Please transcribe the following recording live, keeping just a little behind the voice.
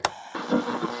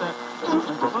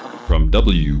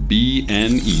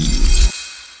WBNE.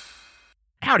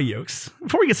 Howdy, yokes.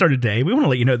 Before we get started today, we want to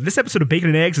let you know that this episode of Bacon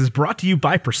and Eggs is brought to you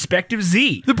by Perspective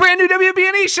Z. The brand new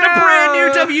WBNE show! The brand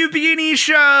new WBNE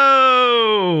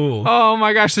show! Oh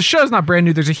my gosh, the show's not brand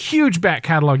new. There's a huge back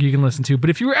catalog you can listen to. But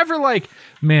if you were ever like,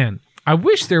 man, I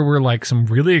wish there were like some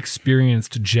really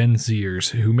experienced Gen Zers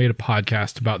who made a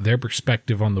podcast about their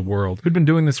perspective on the world, who'd been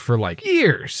doing this for like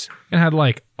years and had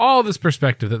like all this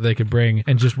perspective that they could bring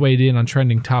and just weighed in on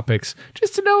trending topics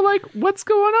just to know like what's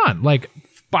going on. Like,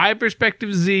 by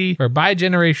Perspective Z or by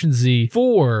Generation Z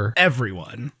for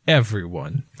everyone.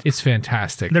 It's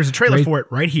fantastic. There's a trailer for it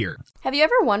right here. Have you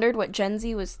ever wondered what Gen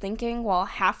Z was thinking while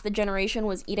half the generation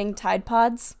was eating Tide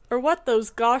Pods? Or what those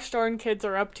gosh darn kids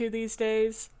are up to these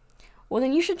days? Well,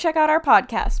 then you should check out our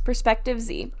podcast, Perspective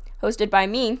Z, hosted by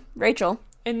me, Rachel.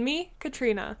 And me,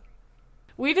 Katrina.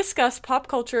 We discuss pop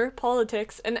culture,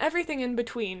 politics, and everything in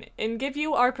between, and give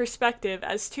you our perspective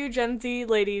as two Gen Z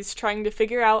ladies trying to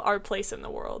figure out our place in the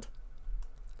world.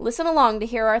 Listen along to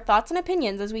hear our thoughts and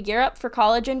opinions as we gear up for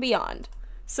college and beyond.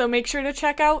 So make sure to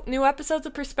check out new episodes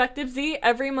of Perspective Z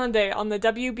every Monday on the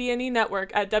WBNE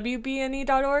network at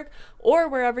WBNE.org or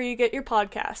wherever you get your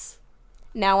podcasts.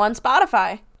 Now on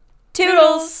Spotify.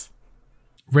 Toodles!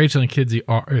 Rachel and Kidsy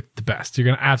are the best. You're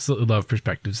going to absolutely love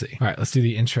Perspective Z. All right, let's do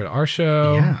the intro to our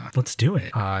show. Yeah, let's do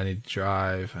it. I need to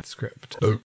drive that script.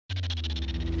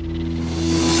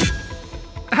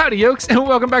 Howdy, yokes, and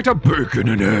welcome back to Bacon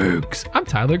and Eggs. I'm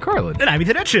Tyler Carlin. And I'm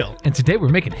Ethan Etchill. And today we're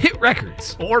making hit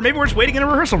records. Or maybe we're just waiting in a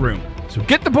rehearsal room. So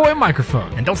get the boy a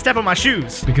microphone. And don't step on my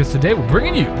shoes. Because today we're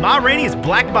bringing you Ma Rainey's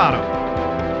Black Bottom.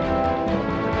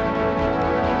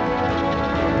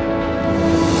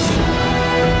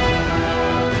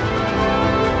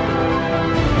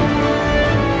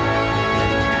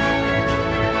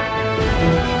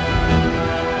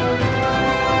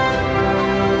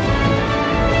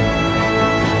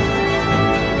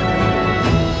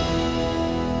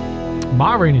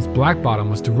 Ma Rainey's Black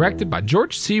Bottom was directed by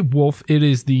George C. Wolfe. It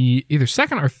is the either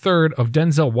second or third of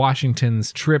Denzel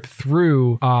Washington's trip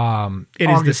through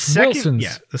August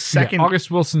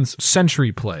Wilson's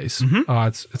Century plays. Mm-hmm.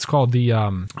 It's called the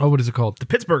what is it called? The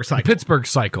Pittsburgh Cycle. The Pittsburgh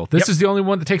Cycle. This is the only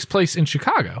one that takes place in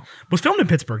Chicago. Was filmed in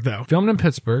Pittsburgh though. Filmed in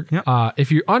Pittsburgh. Yep.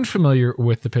 If you're unfamiliar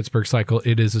with the Pittsburgh Cycle,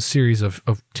 it is a series of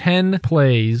 10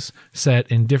 plays set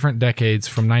in different decades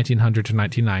from 1900 to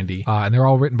 1990, and they're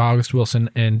all written by August Wilson,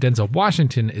 and Denzel Washington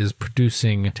is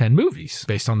producing 10 movies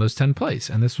based on those 10 plays,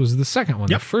 and this was the second one.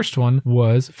 Yep. The first one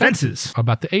was Fences.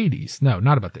 About the 80s. No,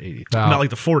 not about the 80s. About like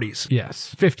the 40s.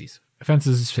 Yes, 50s.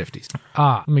 Fences is 50s.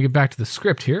 Let me get back to the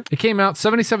script here. It came out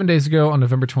 77 days ago on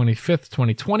November 25th,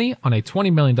 2020 on a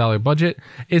 $20 million budget.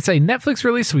 It's a Netflix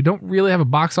release, so we don't really have a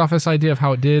box office idea of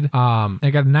how it did. It got a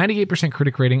 98%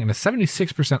 critic rating and a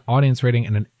 76% audience rating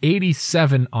and an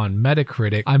 87 on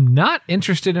Metacritic. I'm not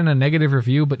interested in a negative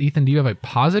review, but Ethan, do you have a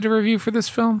positive review for this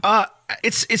film?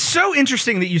 It's so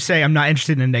interesting that you say I'm not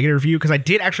interested in a negative review, because I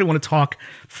did actually want to talk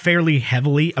fairly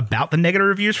heavily about the negative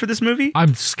reviews for this movie.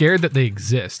 I'm scared that they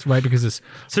exist, right? Because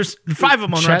so there's 5 of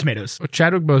them on Rotten Tomatoes.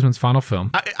 Chadwick Boseman's final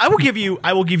film. I will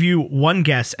give you one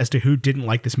guess as to who didn't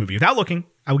like this movie. Without looking,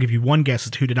 I will give you one guess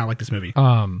as to who did not like this movie.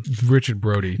 Richard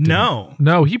Brody.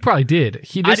 No, he probably did.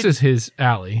 This is his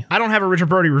alley. I don't have a Richard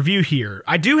Brody review here.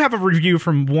 I do have a review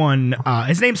from one.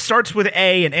 His name starts with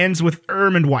A and ends with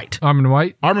Armond White. Armond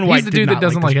White? He's the dude that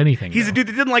doesn't like anything. He's the dude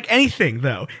that didn't like anything,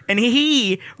 though. And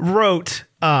he wrote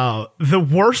the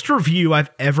worst review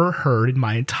I've ever heard in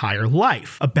my entire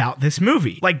life about this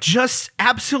movie. Like, just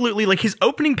absolutely, like, his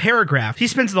opening paragraph, he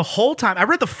spends the whole time, I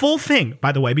read the full thing,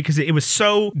 by the way, because it was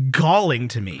so galling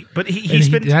to me. But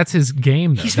that's his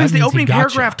game, though. He spends the opening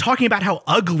paragraph talking about how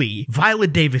ugly Viola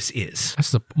Davis is.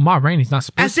 Ma Rainey's not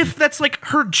supposed to. As if that's like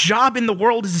her job in the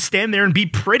world is to stand there and be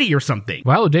pretty or something.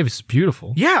 Viola Davis is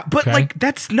beautiful. Yeah, but like,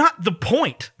 that's not the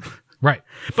point. Right.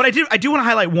 But I do want to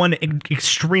highlight one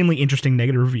extremely interesting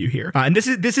negative review here. And this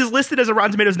is listed as a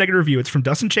Rotten Tomatoes negative review. It's from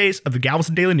Dustin Chase of the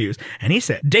Galveston Daily News. And he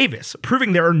said, Davis,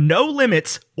 proving there are no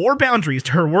limits or boundaries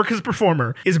to her work as a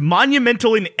performer, is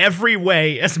monumental in every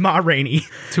way as Ma Rainey.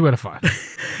 2 out of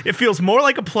 5. It feels more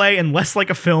like a play and less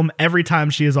like a film every time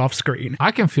she is off screen.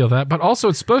 I can feel that, but also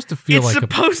it's supposed to feel to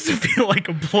feel like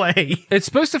a play. It's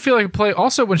supposed to feel like a play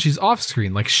also when she's off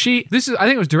screen. Like I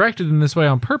think it was directed in this way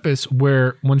on purpose,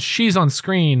 where when she's on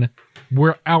screen,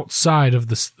 we're outside of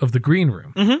the green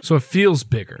room, so it feels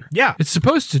bigger. Yeah, it's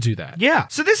supposed to do that. Yeah.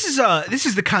 So this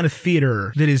is the kind of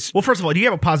theater that is. Well, first of all, do you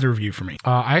have a positive review for me?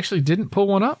 I actually didn't pull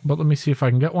one up, but let me see if I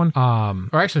can get one.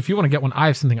 Or actually, if you want to get one, I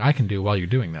have something I can do while you're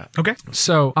doing that. Okay.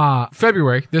 So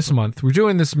February this month, we're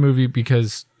doing this movie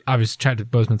because obviously Chadwick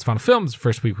Boseman's final film. It's the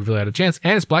first week we've really had a chance,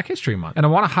 and it's Black History Month. And I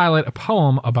want to highlight a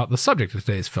poem about the subject of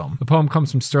today's film. The poem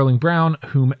comes from Sterling Brown,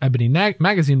 whom Ebony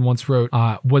Magazine once wrote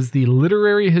was the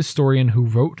literary historian who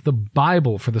wrote the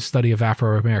Bible for the study of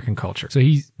Afro-American culture. So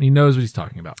he knows what he's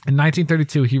talking about. In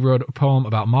 1932, he wrote a poem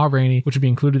about Ma Rainey, which would be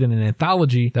included in an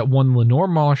anthology that won the Lenore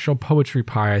Marshall Poetry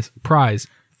Prize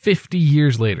 50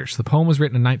 years later. So the poem was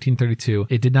written in 1932.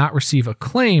 It did not receive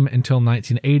acclaim until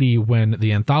 1980 when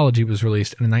the anthology was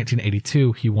released, and in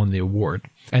 1982 he won the award.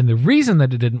 And the reason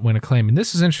that it didn't win acclaim, and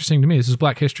this is interesting to me, this is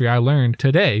Black history I learned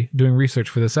today doing research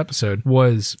for this episode,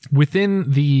 was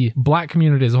within the Black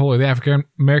community as a whole, or the African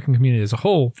American community as a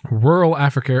whole, rural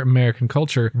African American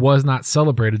culture was not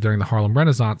celebrated during the Harlem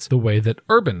Renaissance the way that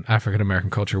urban African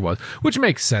American culture was, which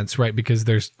makes sense, right? Because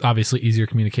there's obviously easier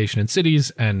communication in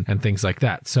cities and things like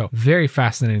that. So very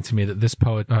fascinating to me that this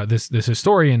poet, this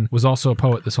historian was also a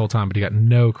poet this whole time, but he got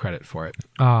no credit for it.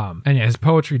 And yeah, his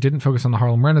poetry didn't focus on the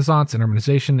Harlem Renaissance and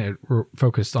urbanization. It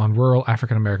focused on rural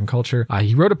African American culture.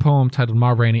 He wrote a poem titled Ma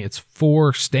Rainey. It's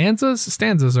 4 stanzas.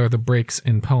 Stanzas are the breaks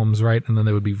in poems, right? And then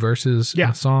there would be verses in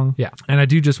a song. Yeah. And I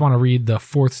do just want to read the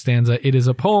 4th stanza. It is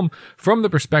a poem from the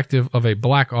perspective of a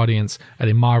Black audience at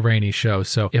a Ma Rainey show.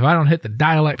 So if I don't hit the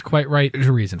dialect quite right, there's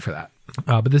a reason for that.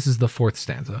 But this is the 4th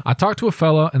stanza. I talked to a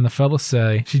fella, and the fella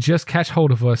say, she just catch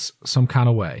hold of us some kind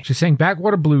of way. She sang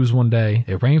backwater blues one day.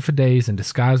 It rained for days, and the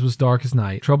skies was dark as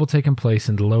night. Trouble taking place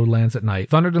in the lowlands at night.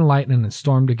 Thundered and lightning, and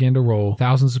storm began to roll.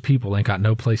 Thousands of people ain't got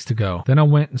no place to go. Then I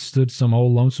went and stood some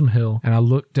old lonesome hill, and I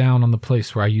looked down on the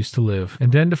place where I used to live.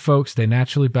 And then the folks, they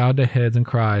naturally bowed their heads and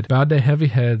cried. Bowed their heavy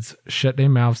heads, shut their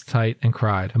mouths tight, and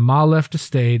cried. And Ma left the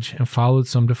stage and followed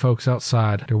some of the folks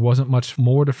outside. There wasn't much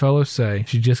more the fellow say.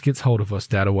 She just gets hold of us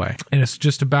that away. And it's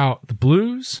just about the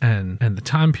blues and the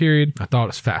time period. I thought it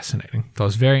was fascinating. Thought it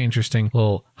was very interesting.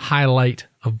 Little highlight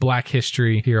of Black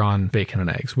history here on Bacon and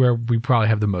Eggs, where we probably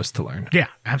have the most to learn. Yeah,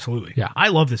 absolutely. Yeah. I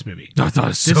love this movie. I thought it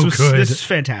was so good. This is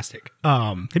fantastic.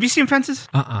 Have you seen Fences?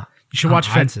 You should watch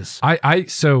Fences.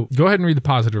 So go ahead and read the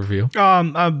positive review.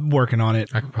 I'm working on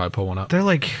it. I can probably pull one up. They're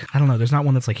like, I don't know. There's not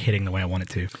one that's like hitting the way I want it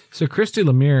to. So Christy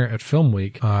Lemire at Film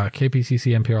Week,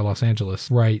 KPCC NPR Los Angeles,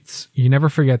 writes, you never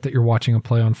forget that you're watching a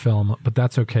play on film, but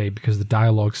that's okay because the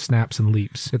dialogue snaps and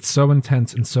leaps. It's so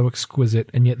intense and so exquisite,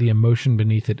 and yet the emotion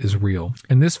beneath it is real.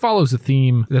 And this follows a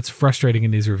theme that's frustrating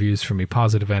in these reviews for me,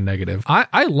 positive and negative.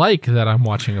 I like that I'm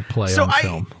watching a play on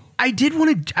film.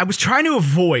 I was trying to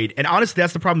avoid, and honestly,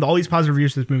 that's the problem. All these positive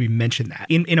reviews of this movie mention that.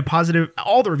 In a positive,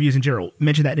 all the reviews in general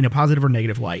mention that in a positive or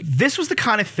negative light. This was the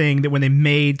kind of thing that when they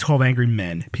made 12 Angry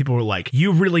Men, people were like,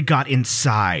 you really got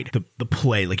inside the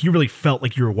play. Like, you really felt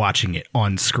like you were watching it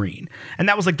on screen. And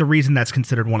that was like the reason that's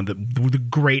considered one of the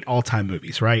great all-time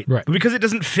movies, right? Right. But because it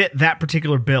doesn't fit that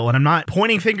particular bill, and I'm not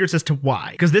pointing fingers as to why,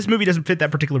 because this movie doesn't fit that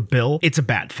particular bill, it's a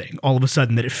bad thing all of a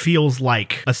sudden that it feels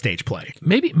like a stage play.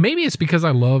 Maybe it's because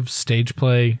I love stage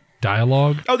play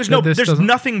dialogue. Oh, there's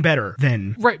nothing better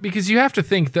than... Right, because you have to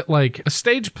think that like a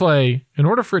stage play, in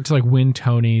order for it to like win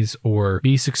Tonys or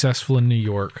be successful in New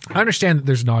York, I understand that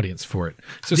there's an audience for it.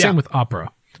 So same with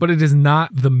opera. But it is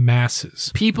not the masses.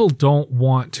 People don't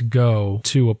want to go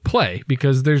to a play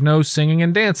because there's no singing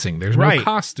and dancing. There's no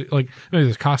costume. Like, maybe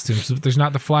there's costumes, but there's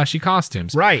not the flashy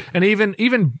costumes. Right. And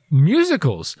even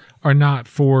musicals are not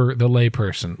for the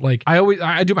layperson. Like,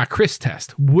 I do my Chris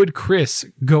test. Would Chris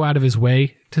go out of his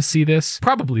way to see this?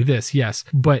 Probably this, yes.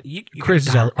 But Chris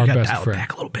is our best dial friend.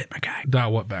 Back a little bit, my guy.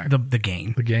 Dial what back? The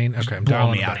gain. The gain? Okay, I'm blowing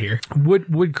dialing me out here.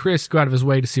 Would Chris go out of his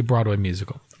way to see a Broadway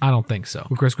musical? I don't think so.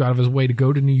 Would Chris go out of his way to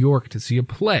go to New York to see a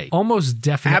play? Almost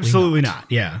definitely Absolutely not.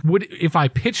 Yeah. If I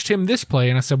pitched him this play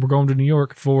and I said, we're going to New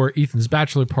York for Ethan's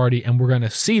bachelor party and we're going to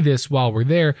see this while we're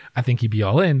there, I think he'd be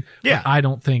all in. Yeah. But I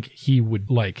don't think he would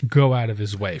like go out of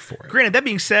his way for it. Granted, that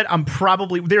being said, I'm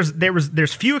probably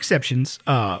there's few exceptions,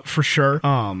 for sure.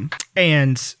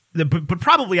 But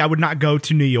probably I would not go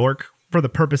to New York for the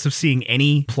purpose of seeing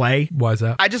any play. Why is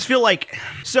that? I just feel like,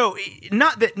 so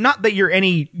not that you're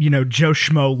any, Joe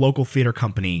Schmo local theater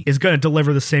company is going to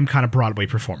deliver the same kind of Broadway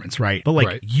performance, right? But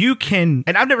like you can,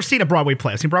 and I've never seen a Broadway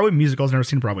play. I've seen Broadway musicals, never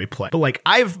seen a Broadway play. But like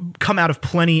I've come out of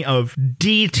plenty of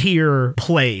D tier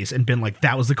plays and been like,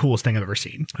 that was the coolest thing I've ever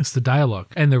seen. It's the dialogue.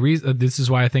 And the reason, this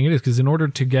is why I think it is, because in order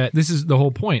to get, this is the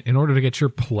whole point, in order to get your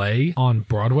play on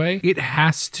Broadway, it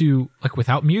has to, like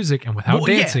without music and without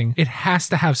dancing, it has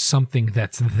to have something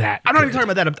that's that I'm not even talking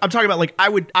about that. I'm talking about like I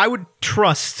would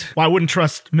trust. Well, I wouldn't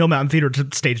trust Mill Mountain Theater to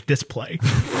stage this play.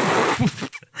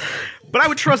 But I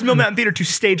would trust Mill Mountain Theater to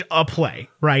stage a play,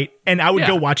 right? And I would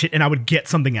go watch it and I would get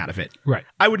something out of it. Right.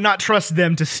 I would not trust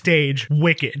them to stage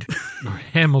Wicked Or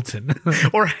Hamilton.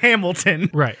 or Hamilton.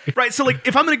 Right. Right. So like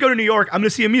if I'm going to go to New York, I'm going to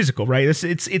see a musical, right?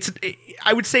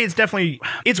 I would say it's definitely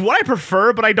it's what I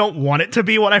prefer, but I don't want it to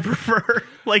be what I prefer.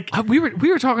 Like We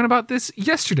were talking about this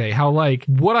yesterday, how like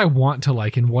what I want to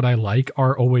like and what I like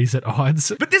are always at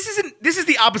odds. but this is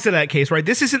the opposite of that case, right?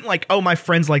 This isn't like, oh, my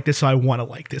friends like this, so I want to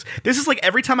like this. This is like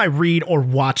every time I read or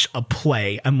watch a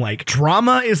play, I'm like,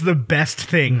 drama is the best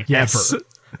thing Yes. ever.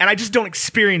 And I just don't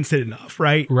experience it enough,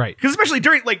 right? Right. Because especially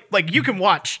during like you can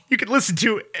listen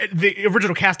to the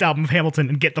original cast album of Hamilton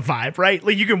and get the vibe, right?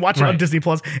 Like you can watch it on Right. Disney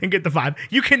Plus and get the vibe.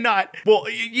 You cannot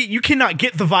you cannot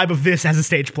get the vibe of this as a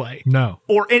stage play. No.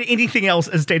 Or anything else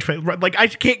as a stage play. Like I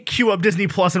can't queue up Disney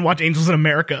Plus and watch Angels in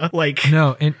America. Like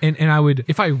No, and I would,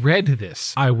 if I read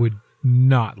this, I would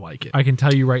not like it. I can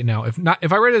tell you right now, if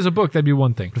I read it as a book, that'd be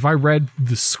one thing. If I read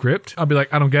the script, I'd be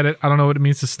like, I don't get it. I don't know what it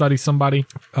means to study somebody.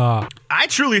 I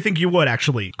truly think you would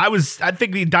actually. I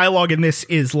think the dialogue in this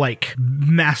is like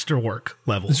masterwork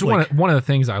level. This is Like, one of the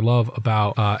things I love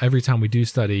about every time we do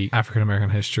study African American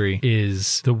history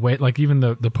is the way, like even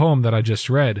the poem that I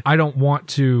just read, I don't want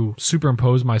to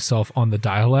superimpose myself on the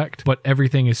dialect, but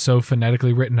everything is so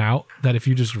phonetically written out that if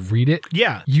you just read it,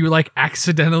 Yeah. you like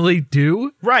accidentally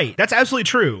do. right. That's absolutely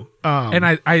true. And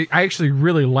I actually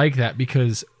really like that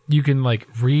because you can like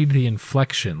read the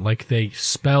inflection, like they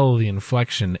spell the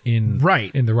inflection in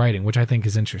the writing, which I think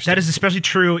is interesting. That is especially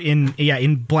true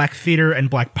in Black theater and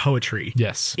Black poetry.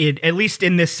 Yes. At least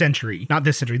in this century, not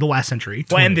this century, the last century,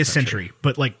 well, and this century,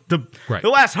 but like the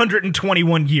last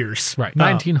 121 years. Right.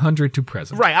 1900 to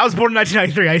present. Right. I was born in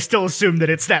 1993. I still assume that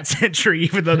it's that century,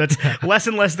 even though that's less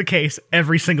and less the case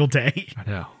every single day. I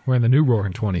know. We're in the new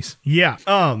roaring 20s. Yeah.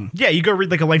 Yeah. You go read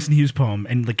like a Langston Hughes poem,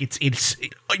 and like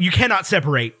you cannot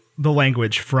separate the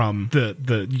language from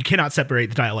you cannot separate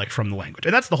the dialect from the language,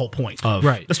 and that's the whole point of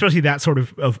especially that sort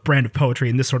of brand of poetry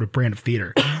and this sort of brand of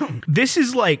theater. This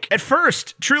is like at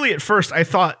first I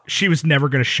thought she was never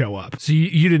going to show up. So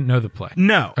you didn't know the play?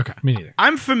 No. Okay, me neither.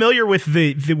 I'm familiar with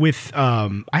I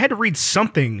had to read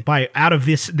something out of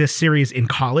this series in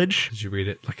college. Did you read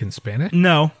it like in Spanish?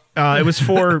 No. It was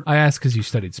for I asked because you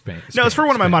studied Spanish. No, it's for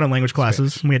one of my modern language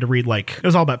classes. And we had to read like it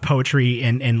was all about poetry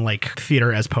and like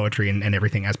theater as poetry and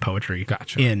everything as poetry.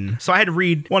 Gotcha. So I had to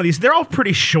read one of these. They're all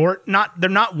pretty short. They're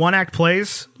not one act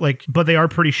plays, like, but they are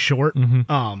pretty short.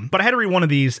 Mm-hmm. But I had to read one of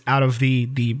these out of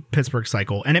the Pittsburgh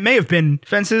cycle, and it may have been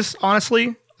Fences,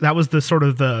 honestly. That was the sort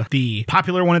of the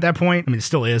popular one at that point. I mean, it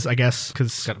still is, I guess,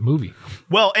 because got a movie.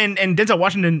 Well, and Denzel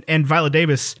Washington and Viola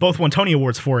Davis both won Tony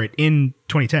Awards for it in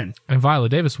 2010. And Viola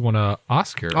Davis won an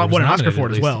Oscar. Won an Oscar for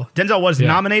it as well. Denzel was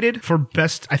nominated for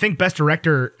best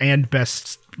director and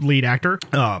best lead actor.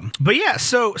 But yeah,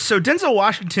 so Denzel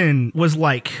Washington was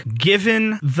like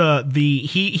given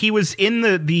he was in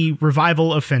the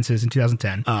revival of Fences in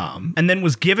 2010. And then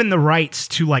was given the rights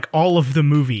to like all of the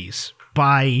movies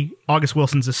by August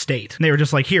Wilson's estate. And they were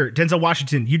just like, here, Denzel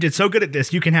Washington, you did so good at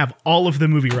this, you can have all of the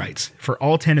movie rights for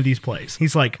all 10 of these plays.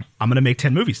 He's like, I'm going to make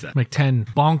 10 movies then. Make 10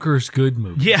 bonkers good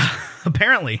movies. Yeah,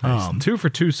 apparently. 2 for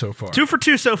 2 so far. 2 for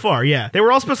 2 so far, yeah. They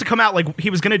were all supposed to come out, like, he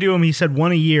was going to do them, he said,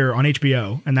 one a year on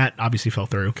HBO, and that obviously fell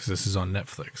through. Because this is on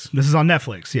Netflix. This is on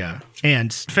Netflix, yeah.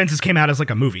 And Fences came out as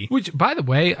like a movie. Which, by the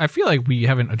way, I feel like we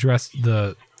haven't addressed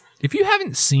if you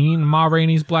haven't seen Ma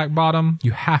Rainey's Black Bottom,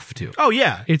 you have to. Oh,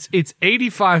 yeah. It's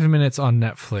 85 minutes on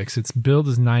Netflix. Its build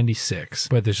is 96,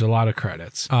 but there's a lot of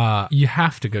credits. You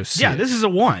have to go see it. Yeah, this is a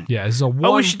 1. Yeah, this is a 1.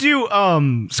 Oh, we should do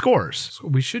scores.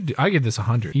 We should do. I give this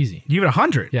 100. Easy. You give it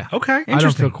 100? Yeah. Okay, I don't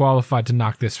interesting. feel qualified to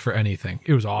knock this for anything.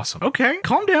 It was awesome. Okay,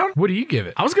 calm down. What do you give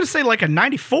it? I was going to say like a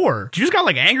 94. You just got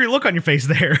like an angry look on your face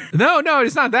there. No,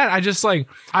 it's not that. I just like,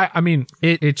 I mean,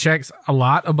 it checks a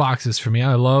lot of boxes for me.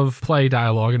 I love play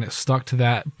dialogue, and it stuck to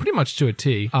that pretty much to a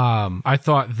T. I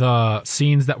thought the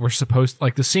scenes that were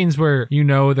like the scenes where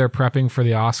they're prepping for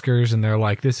the Oscars and they're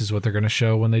like, this is what they're going to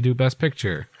show when they do Best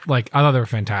Picture. Like, I thought they were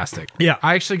fantastic. Yeah.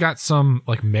 I actually got some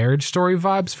like Marriage Story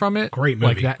vibes from it. Great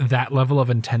movie. Like that level of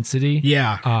intensity.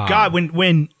 Yeah. God,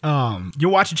 when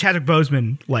you're watching Chadwick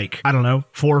Boseman, like, I don't know,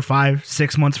 4 or 5,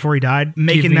 6 months before he died,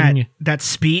 making that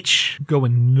speech.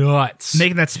 Going nuts.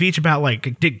 Making that speech about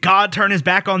like, did God turn his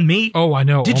back on me? Oh, I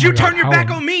know. Did you turn your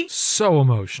back on me? So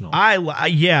emotional.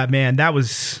 Yeah, man, that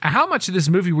was... How much of this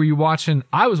movie were you watching?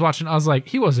 I was like,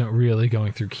 he wasn't really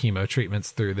going through chemo treatments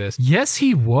through this. Yes,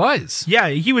 he was. Yeah,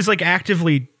 he was like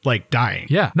actively like dying.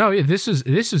 Yeah. No, this was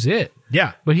it.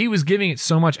 Yeah. But he was giving it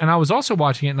so much. And I was also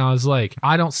watching it and I was like,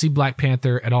 I don't see Black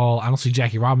Panther at all. I don't see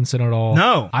Jackie Robinson at all.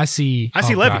 No. I see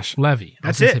Levy. Levy. That's I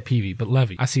was it. gonna say Peavy, but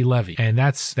Levy. I see Levy. And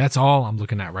that's all I'm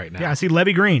looking at right now. Yeah, I see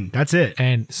Levy Green. That's it.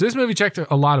 And so this movie checked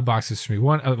a lot of boxes for me.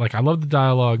 One, like, I loved the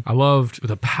dialogue. I loved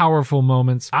the powerful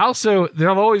moments. I also,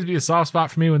 there'll always be a soft spot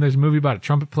for me when there's a movie about a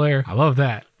trumpet player. I love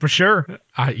that. For sure.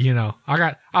 I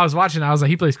was watching, I was like,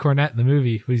 he plays cornet in the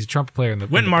movie. He's a trumpet player in the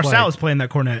Wynton Marsalis playing that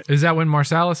cornet. Is that Wynton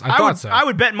Marsalis? I thought so. I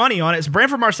would bet money on it. So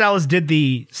Branford Marsalis did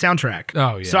the soundtrack.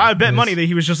 Oh, yeah. So I would bet money that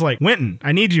he was just like, Wynton,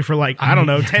 I need you for like, I don't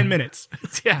know, 10 minutes.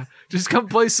 Yeah. Just come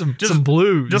play some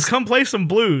blues. Just come play some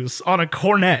blues on a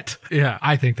cornet. Yeah.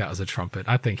 I think that was a trumpet.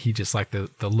 I think he just liked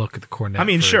the look of the cornet. I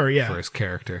mean, sure, yeah. For his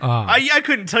character. I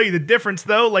couldn't tell you the difference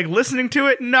though. Like listening to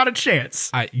it, not a chance.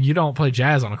 You don't play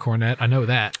jazz on a cornet. I know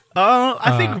that.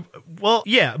 I think, well,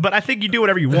 yeah, but I think you do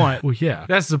whatever you want. Well, yeah.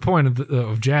 That's the point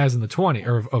of jazz in the 20s,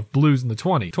 or of blues in the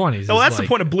 20s. Oh, that's the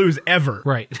point of blues ever.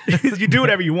 Right. You do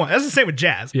whatever you want. That's the same with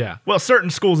jazz. Yeah. Well, certain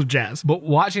schools of jazz. But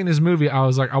watching this movie, I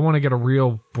was like, I want to get a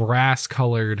real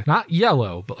brass-colored, not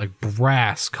yellow, but like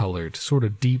brass-colored, sort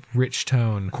of deep, rich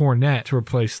tone cornet to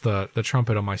replace the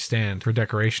trumpet on my stand for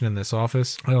decoration in this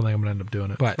office. I don't think I'm going to end up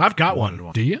doing it. But I've got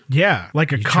one. Do you? Yeah.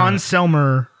 Like a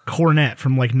Conn-Selmer cornet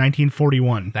from like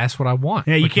 1941. That's what I want.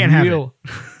 Yeah, you like can't have it.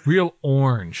 Real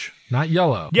orange, not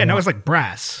yellow. Yeah, no, it's like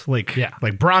brass, like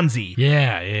bronzy.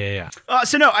 Yeah.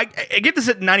 So no, I get this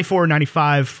at 94 or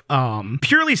 95.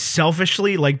 Purely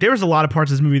selfishly, like there was a lot of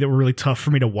parts of this movie that were really tough for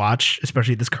me to watch,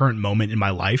 especially at this current moment in my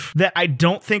life, that I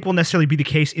don't think will necessarily be the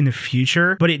case in the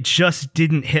future, but it just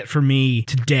didn't hit for me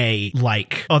today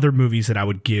like other movies that I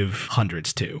would give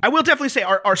hundreds to. I will definitely say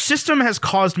our system has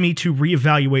caused me to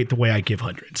reevaluate the way I give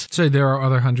hundreds. So there are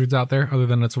other hundreds out there other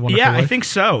than It's a Wonderful Life? Yeah, I think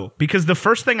so, because the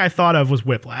first thing I thought of was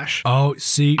Whiplash. Oh,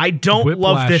 see, I don't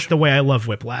love this the way I love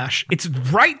Whiplash. It's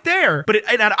right there, but it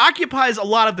occupies a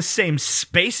lot of the same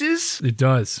spaces. It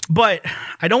does. But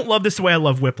I don't love this the way I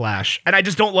love Whiplash, and I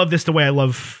just don't love this the way I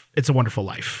love It's a Wonderful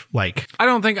Life. Like, I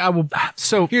don't think I will.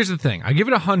 So here's the thing. I give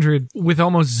it 100 with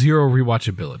almost zero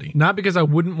rewatchability. Not because I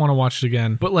wouldn't want to watch it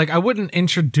again, but like I wouldn't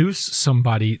introduce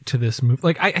somebody to this movie.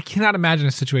 Like I cannot imagine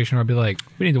a situation where I'd be like,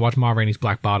 we need to watch Ma Rainey's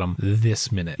Black Bottom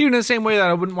this minute. Even in the same way that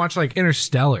I wouldn't watch like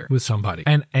Interstellar with somebody.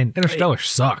 And Interstellar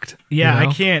sucked. Yeah, you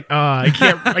know?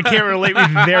 I can't relate with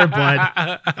you there,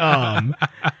 bud.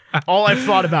 All I've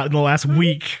thought about in the last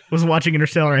week was watching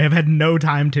Interstellar. I have had no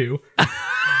time to.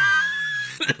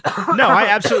 No, I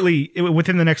absolutely,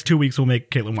 within the next 2 weeks, we'll make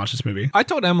Caitlin watch this movie. I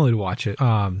told Emily to watch it.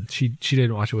 She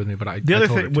didn't watch it with me, but I The other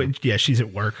told her thing, to. yeah, she's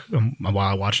at work while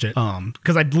I watched it.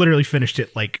 Because I literally finished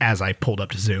it like as I pulled up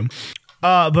to Zoom.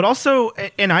 But also,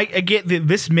 and I get that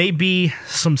this may be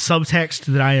some subtext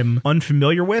that I am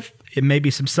unfamiliar with. It may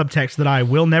be some subtext that I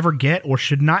will never get or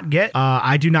should not get.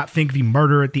 I do not think the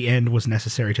murder at the end was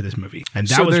necessary to this movie. And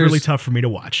that was really tough for me to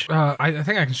watch. I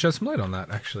think I can shed some light on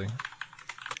that, actually.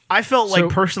 I felt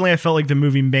like the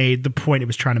movie made the point it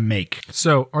was trying to make.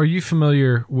 So, are you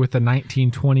familiar with the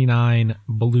 1929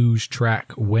 blues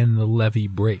track When the Levee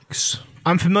Breaks?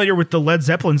 I'm familiar with the Led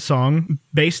Zeppelin song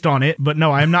based on it, but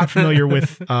no, I'm not familiar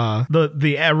with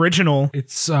the original.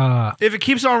 It's if it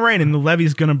keeps on raining, the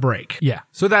levee's gonna break. Yeah.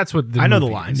 So that's what I know the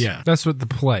movie line. is. Yeah, that's what the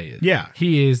play is. Yeah,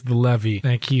 he is the levee,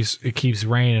 and it keeps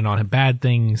raining on him. Bad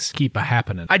things keep a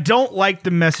happening. I don't like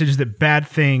the message that bad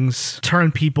things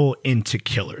turn people into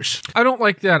killers. I don't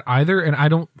like that either, and I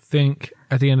don't think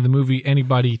at the end of the movie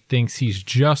anybody thinks he's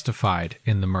justified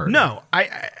in the murder. No,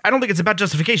 I don't think it's about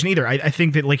justification either. I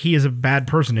think that like he is a bad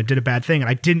person and did a bad thing, and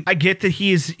I get that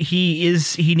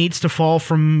he needs to fall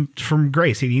from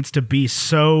grace. He needs to be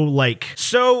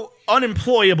so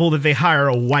unemployable that they hire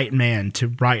a white man to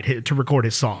record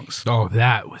his songs. Oh,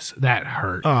 that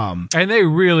hurt. And they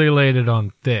really laid it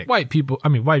on thick. White people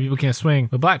can't swing,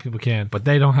 but black people can, but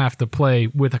they don't have to play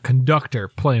with a conductor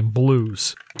playing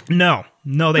blues. No,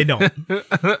 they don't.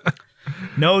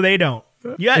 No, they don't.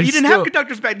 Yeah, you didn't have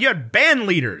conductors back. You had band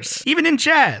leaders, even in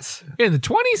jazz. In the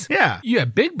 20s? Yeah. You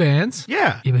had big bands.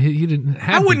 Yeah. But you didn't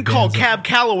have I wouldn't call Cab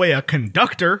Calloway a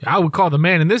conductor. I would call the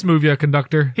man in this movie a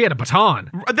conductor. He had a baton.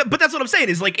 But that's what I'm saying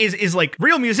is like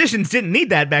real musicians didn't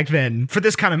need that back then for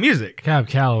this kind of music. Cab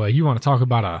Calloway, you want to talk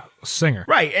about a singer.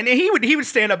 Right, and he would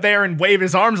stand up there and wave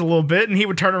his arms a little bit, and he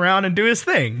would turn around and do his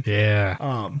thing. Yeah.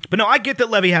 But no, I get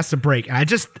that Levee has to break. And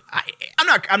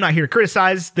I'm not here to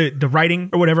criticize the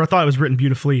writing or whatever. I thought it was written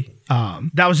beautifully.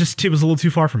 That was just, it was a little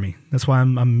too far for me. That's why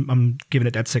I'm giving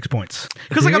it that 6 points.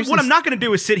 Because like what I'm not going to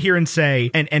do is sit here and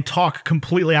say and talk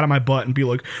completely out of my butt and be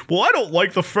like, well, I don't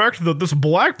like the fact that this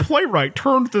black playwright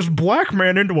turned this black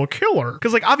man into a killer.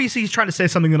 Because like obviously he's trying to say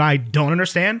something that I don't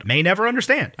understand, may never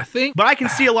understand. I think, but I can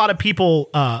see a lot of people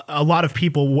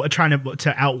trying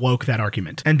to outwoke that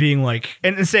argument and being like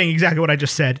and saying exactly what I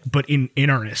just said, but in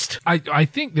earnest. I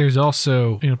think there's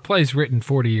also plays written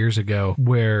 40 years ago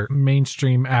where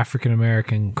mainstream African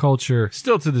American culture,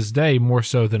 still to this day more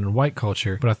so than in white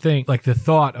culture, but I think like the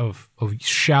thought of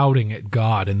shouting at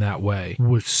God in that way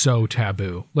was so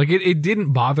taboo. Like it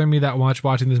didn't bother me that much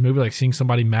watching this movie, like seeing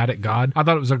somebody mad at God. I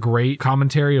thought it was a great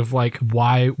commentary of like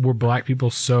why were black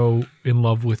people so in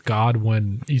love with God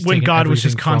when God was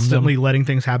just constantly letting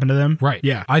things happen to them. Right.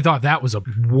 Yeah. I thought that was a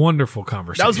wonderful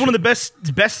conversation. That was one of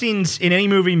the best scenes in any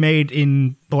movie made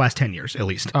in the last 10 years, at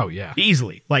least. Oh, yeah.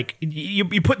 Easily. Like,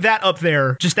 you put that up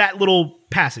there, just that little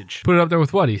passage. Put it up there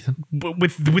with what, Ethan?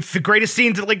 With the greatest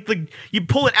scenes, like you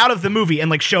pull it out of the movie and,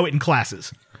 like, show it in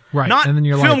classes. Right. Not and then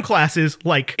you're film like, classes,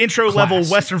 like intro-level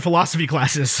Western philosophy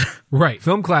classes. Right.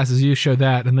 Film classes, you show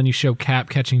that, and then you show Cap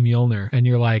catching Mjolnir, and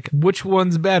you're like, which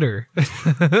one's better?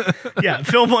 Yeah,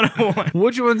 film 101.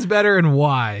 Which one's better and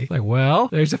why? Like, well,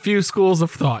 there's a few schools of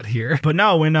thought here. But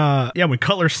no, when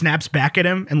Cutler snaps back at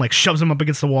him and like shoves him up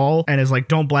against the wall and is like,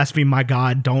 don't blaspheme my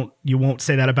God, you won't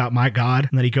say that about my God.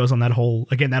 And then he goes on that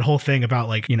whole thing about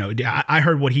like, I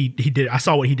heard what he did. I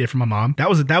saw what he did for my mom. That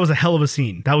was a hell of a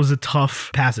scene. That was a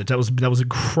tough passage. That was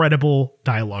incredible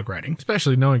dialogue writing.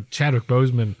 Especially knowing Chadwick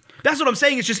Boseman. That's what I'm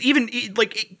saying. It's just even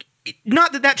like,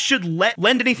 not that should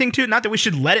lend anything to it. Not that we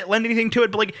should let it lend anything to it,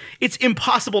 but like it's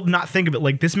impossible to not think of it.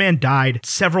 Like this man died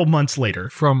several months later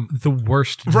from the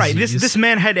worst disease. Right. This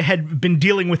man had been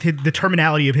dealing with the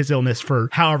terminality of his illness for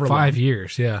however long. 5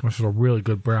 years. Yeah. Which was a really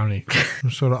good brownie.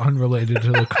 Sort of unrelated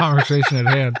to the conversation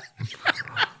at hand.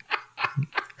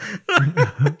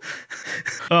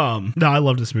 No, I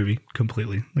love this movie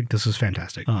completely. Like this was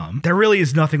fantastic. There really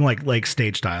is nothing like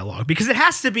stage dialogue because it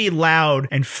has to be loud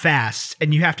and fast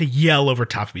and you have to yell over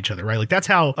top of each other, right? Like that's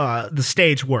how the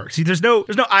stage works. See, there's no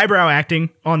eyebrow acting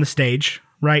on the stage.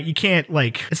 Right? You can't,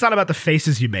 it's not about the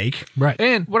faces you make. Right.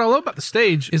 And what I love about the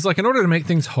stage is, in order to make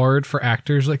things hard for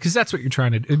actors, because that's what you're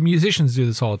trying to do. Musicians do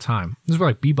this all the time. This is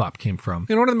where, bebop came from.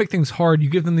 In order to make things hard, you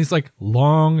give them these,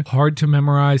 long,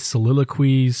 hard-to-memorize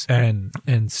soliloquies and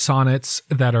sonnets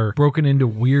that are broken into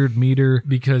weird meter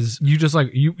because you just,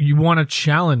 you want to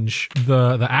challenge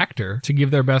the actor to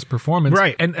give their best performance.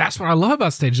 Right. And that's what I love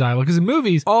about stage dialogue, because in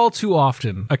movies, all too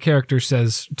often, a character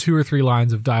says 2 or 3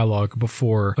 lines of dialogue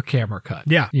before a camera cut.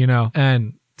 Yeah.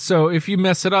 And so if you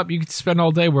mess it up, you could spend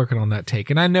all day working on that take.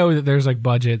 And I know that there's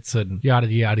budgets and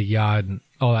yada, yada, yada, and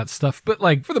all that stuff. But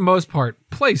for the most part,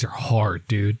 plays are hard,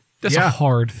 dude. That's a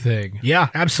hard thing. Yeah,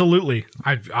 absolutely.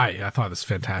 I thought this was a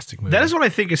fantastic movie. That is what I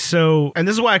think is so, and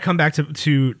this is why I come back to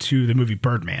the movie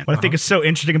Birdman. What I think is so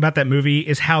interesting about that movie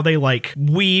is how they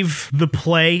weave the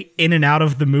play in and out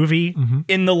of the movie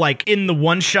in the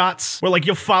one shots where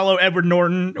you'll follow Edward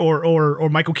Norton or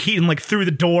Michael Keaton through the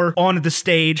door onto the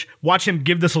stage, watch him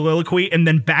give the soliloquy, and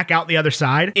then back out the other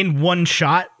side in one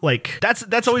shot.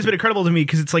 That's always been incredible to me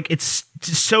because it's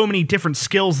so many different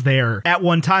skills there at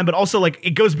one time, but also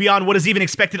it goes beyond what is even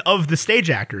expected of the stage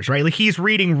actors, right? He's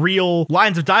reading real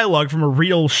lines of dialogue from a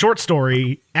real short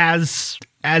story as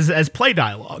play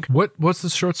dialogue. What's the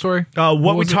short story?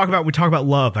 We talk about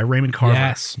love by Raymond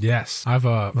Carver. Yes. I've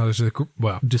there's a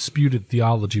disputed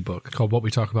theology book called What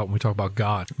We Talk About When We Talk About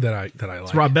God that I like.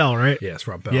 It's Rob Bell, right? Yeah, it's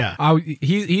Rob Bell. Yeah.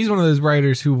 He's one of those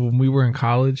writers who, when we were in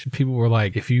college, people were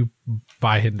like, if you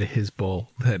buy into his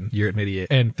bull, then you're an idiot.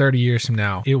 And 30 years from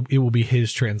now, it will be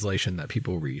his translation that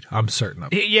people read. I'm certain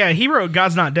of it. Yeah, he wrote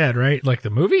God's Not Dead, right? The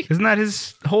movie? Isn't that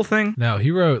his whole thing? No, he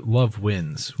wrote Love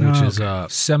Wins, which is a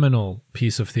seminal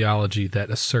piece of theology that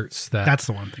asserts that that's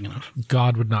the one I'm thinking of.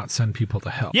 God would not send people to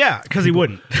hell. Yeah, because he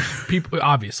wouldn't. People,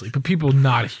 obviously, but people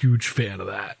not a huge fan of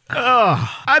that.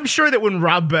 I'm sure that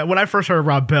when I first heard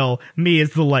Rob Bell, me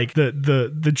as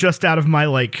the just out of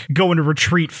my going to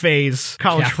retreat phase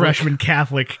college freshman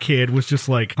Catholic kid was just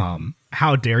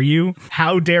how dare you?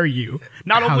 How dare you?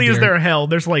 Not only is there hell,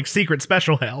 there's secret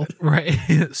special hell. Right.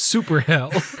 Super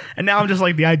hell. And now I'm just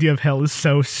the idea of hell is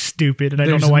so stupid and I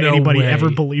don't know why anybody ever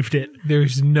believed it.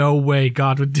 There's no way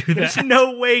God would do that. There's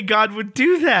no way God would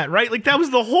do that, right? That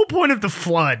was the whole point of the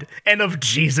flood and of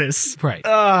Jesus. Right.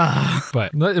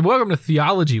 But welcome to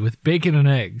Theology with Bacon and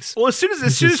Eggs. Well, as soon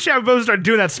as Chadwick Boseman started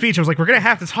doing that speech, I was like, we're going to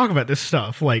have to talk about this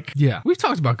stuff. Yeah, we've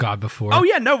talked about God before. Oh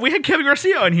yeah, no, we had Kevin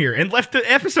Garcia on here and left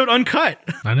the episode uncut.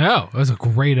 I know. It was a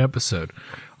great episode.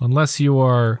 Unless you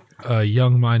are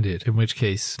young-minded, in which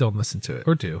case don't listen to it.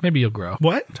 Or do. Maybe you'll grow.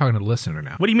 What? I'm talking to the listener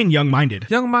now. What do you mean young-minded?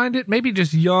 Young-minded, maybe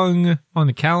just young on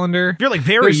the calendar. If you're like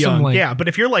very There's some, young, like, yeah, but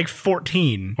if you're like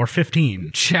 14 or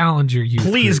 15, challenge your youth.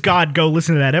 please group. God, go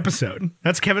listen to that episode.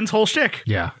 That's Kevin's whole shtick.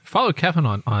 Yeah. Follow Kevin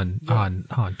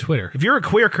on Twitter. If you're a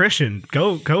queer Christian,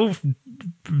 go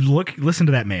listen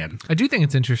to that man. I do think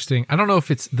it's interesting. I don't know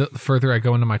if it's the further I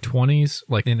go into my 20s,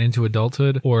 like and into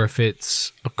adulthood, or if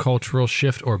it's a cultural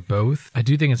shift or both. I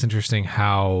do think it's interesting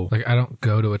how, like, I don't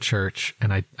go to a church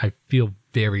and I feel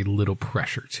very little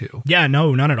pressure to. Yeah,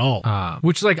 no, none at all.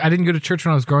 Which, like, I didn't go to church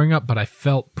when I was growing up, but I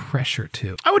felt pressure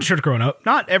to. I went to church growing up,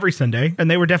 not every Sunday,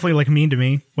 and they were definitely like mean to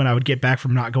me when I would get back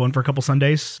from not going for a couple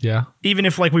Sundays. Yeah. Even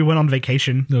if like we went on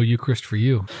vacation. No Eucharist for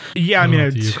you. Yeah, I don't mean, know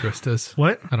what the Eucharist is.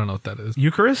 what? I don't know what that is.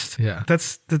 Eucharist? Yeah.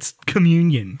 That's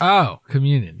communion. Oh,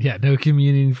 communion. Yeah, no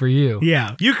communion for you.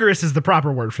 Yeah, Eucharist is the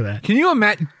proper word for that. Can you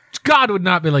imagine? God would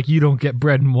not be like, you don't get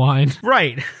bread and wine.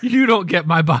 Right. You don't get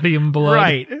my body and blood.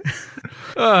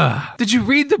 Right. Did you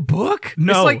read the book?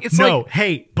 No, it's no.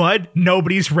 Hey, bud,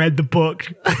 nobody's read the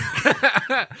book.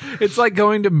 It's like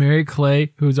going to Mary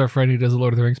Clay, who's our friend who does the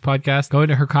Lord of the Rings podcast, going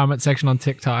to her comment section on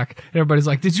TikTok, and everybody's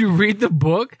like, did you read the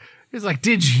book? He's like,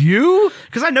 did you?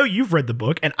 Because I know you've read the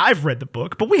book, and I've read the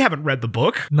book, but we haven't read the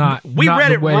book. We Not read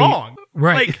the it way- wrong.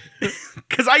 Right.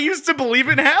 Because I used to believe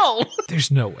in hell.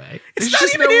 There's no way. It's There's not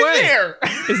just even no in way. there.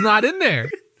 It's not in there.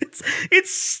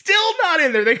 It's still not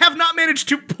in there. They have not managed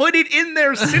to put it in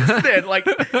there since then. Like,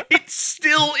 it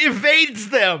still evades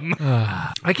them.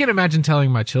 I can't imagine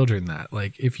telling my children that.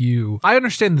 Like, I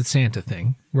understand the Santa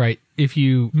thing, right? If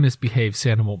you misbehave,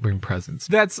 Santa won't bring presents.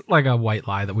 That's like a white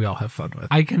lie that we all have fun with.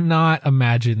 I cannot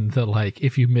imagine that, like,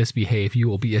 if you misbehave, you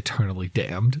will be eternally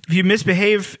damned. If you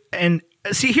misbehave and...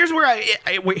 See, here's where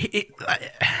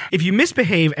if you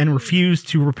misbehave and refuse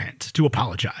to repent, to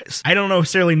apologize, I don't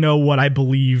necessarily know what I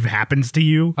believe happens to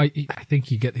you. I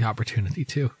think you get the opportunity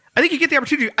to. I think you get the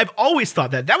opportunity. I've always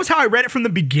thought that. That was how I read it from the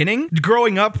beginning,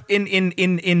 growing up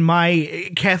in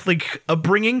my Catholic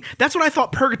upbringing. That's what I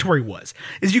thought purgatory was,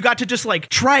 is you got to just like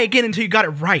try again until you got it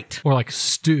right. Or like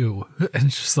stew, and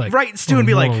it's just like, Right, stew and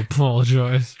be like,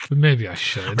 apologize, but maybe I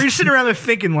should. Or you're sitting around there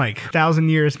thinking like 1,000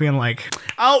 years being like,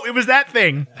 oh, it was that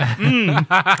thing.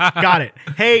 Got it.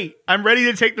 Hey, I'm ready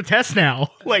to take the test now.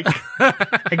 Like,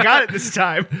 I got it this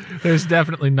time. There's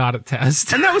definitely not a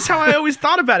test. And that was how I always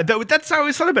thought about it. That's how I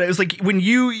always thought about it. It was like when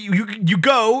you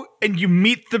go and you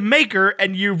meet the maker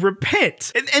and you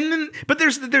repent. And then, but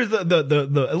there's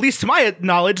the at least to my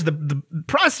knowledge, the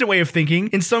Protestant way of thinking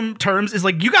in some terms is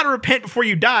like, you got to repent before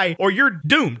you die or you're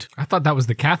doomed. I thought that was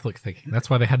the Catholic thinking.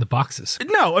 That's why they had the boxes.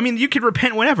 No, I mean, you could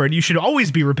repent whenever and you should always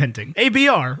be repenting.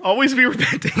 ABR, always be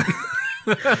repenting.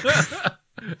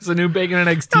 It's a new bacon and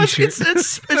eggs No, t-shirt.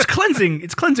 it's cleansing.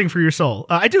 It's cleansing for your soul.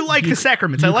 I do like the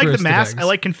sacraments. I like the Eucharistic mass. eggs. I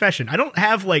like confession. I don't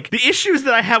have like the issues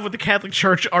that I have with the Catholic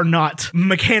Church are not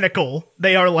mechanical.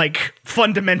 They are like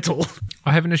fundamental.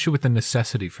 I have an issue with the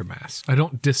necessity for mass. I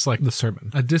don't dislike the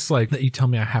sermon. I dislike that you tell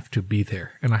me I have to be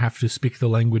there and I have to speak the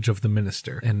language of the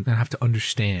minister and I have to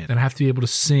understand and I have to be able to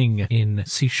sing in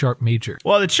C sharp major.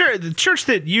 Well, the church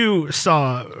that you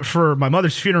saw for my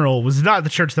mother's funeral was not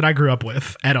the church that I grew up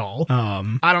with at all.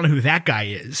 I don't know who that guy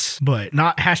is, but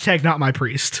not my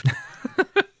priest.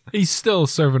 He's still a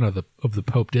servant of the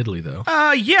Pope Diddley, though.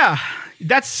 Yeah.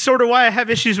 That's sort of why I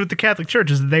have issues with the Catholic Church,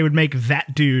 is that they would make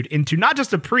that dude into not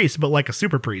just a priest, but like a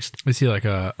super priest. Is he like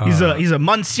a... He's a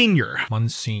Monsignor.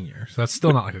 Monsignor. So that's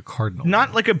still not like a cardinal.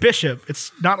 Not like a bishop.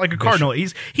 It's not like a cardinal.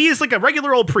 He is like a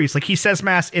regular old priest. Like he says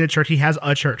mass in a church. He has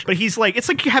a church. But he's like, it's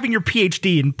like having your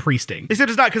PhD in priesting. Except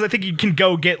it's not, because I think you can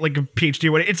go get like a PhD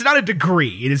or whatever. It's not a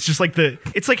degree. It's just like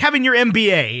it's like having your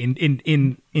MBA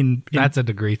in That's a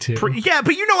degree too. yeah,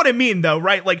 but you know what I mean though,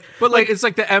 right? Like, But like it's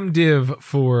like the MDiv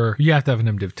for... You have to have an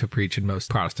MDiv to preach in most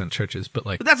Protestant churches, but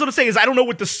like... But that's what I'm saying, is I don't know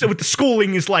what the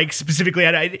schooling is like specifically.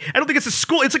 I don't think it's a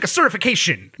school. It's like a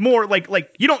certification. More like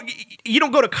you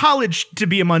don't go to college to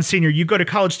be a Monsignor. You go to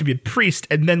college to be a priest,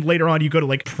 and then later on you go to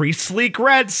like priestly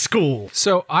grad school.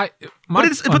 So But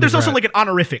there's also like an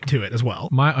honorific to it as well.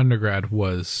 My undergrad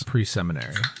was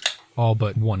pre-seminary. All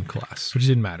but one class, which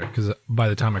didn't matter because by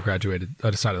the time I graduated, I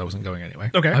decided I wasn't going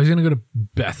anyway. Okay. I was going to go to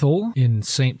Bethel in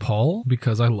St. Paul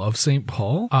because I love St.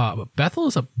 Paul. But Bethel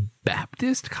is a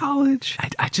Baptist college.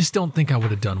 I just don't think I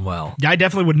would have done well. Yeah, I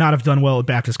definitely would not have done well at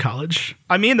Baptist college.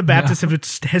 I mean, the Baptists have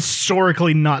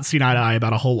historically not seen eye to eye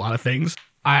about a whole lot of things.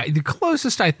 The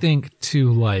closest I think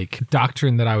to like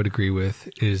doctrine that I would agree with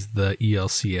is the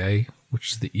ELCA.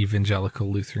 which is the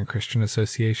Evangelical Lutheran Christian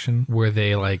Association, where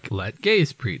they like let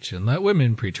gays preach and let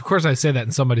women preach. Of course, I say that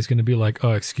and somebody's going to be like,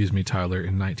 oh, excuse me, Tyler,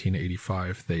 in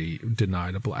 1985, they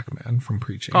denied a black man from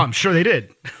preaching. Oh, I'm sure they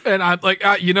did. And I'm like,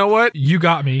 you know what? You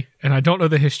got me. And I don't know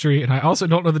the history, and I also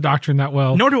don't know the doctrine that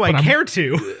well. Nor do I care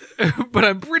to. But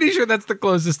I'm pretty sure that's the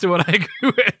closest to what I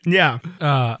agree with. Yeah.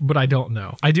 But I don't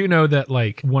know. I do know that,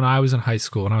 like, when I was in high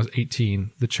school, when I was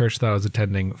 18, the church that I was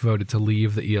attending voted to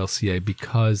leave the ELCA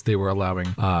because they were allowing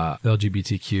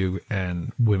LGBTQ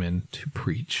and women to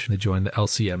preach. They joined the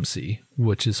LCMC,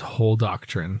 which his whole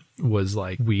doctrine was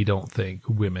like, we don't think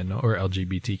women or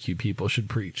LGBTQ people should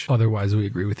preach. Otherwise, we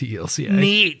agree with the ELCA.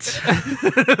 Neat.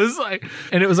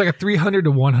 it was like a 300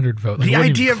 to 100 vote. Like, the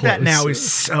idea of that now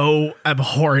is so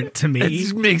abhorrent to me. It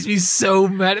just makes me so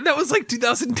mad. And that was like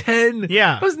 2010.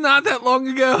 Yeah. It was not that long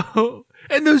ago.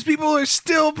 And those people are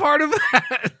still part of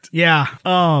that. Yeah.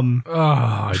 Oh,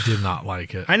 I did not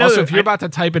like it. I know. Also, if you're about to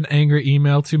type an angry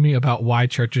email to me about why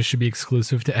churches should be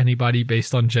exclusive to anybody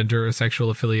based on gender or sexual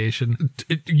affiliation,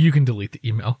 you can delete the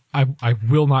email. I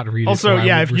will not read it. Also,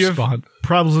 yeah, if you respond. have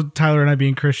problems with Tyler and I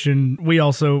being Christian, we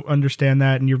also understand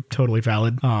that, and you're totally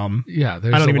valid. Yeah,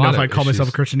 there's I don't even know if I I call myself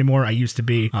a Christian anymore. I used to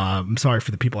be. I'm sorry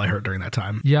for the people I hurt during that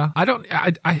time. Yeah,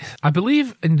 I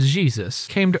believe in Jesus,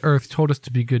 came to earth, told us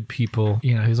to be good people.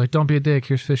 You know, he's like, don't be a dick.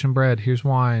 Here's fish and bread. Here's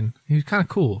wine. He was kind of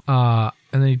cool.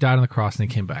 And then he died on the cross and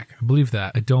he came back. I believe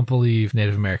that. I don't believe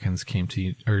Native Americans came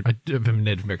to, or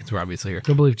Native Americans were obviously here. I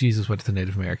don't believe Jesus went to the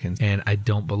Native Americans, and I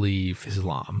don't believe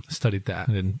Islam. Studied that.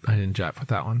 I didn't jive with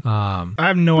that one. I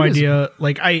have no idea.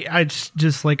 Like I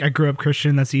just like I grew up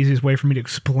Christian. That's the easiest way for me to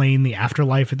explain the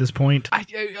afterlife at this point.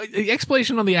 The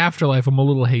explanation on the afterlife, I'm a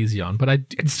little hazy on, but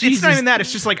it's not even that.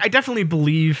 It's just like I definitely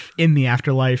believe in the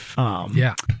afterlife.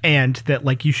 Yeah, and that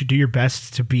like you should do your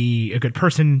best to be a good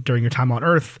person during your time on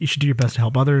Earth. You should do your best to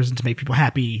help others and to make people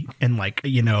happy, and like,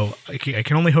 you know, I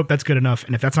can only hope that's good enough,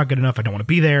 and if that's not good enough, I don't want to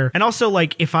be there. And also,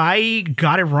 like, if I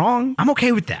got it wrong, I'm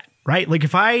okay with that, right? Like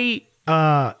if I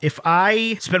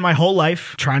spend my whole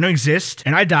life trying to exist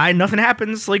and I die, nothing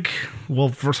happens, like, well,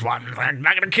 first of all, I'm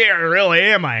not gonna care, really,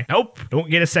 am I? Nope, don't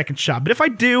get a second shot. But if I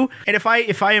do, and if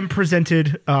I am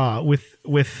presented with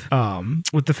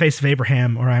the face of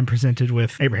Abraham, or I'm presented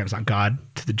with Abraham's not God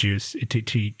to the Jews,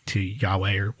 to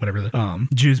Yahweh, or whatever the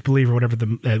Jews believe, or whatever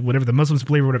the Muslims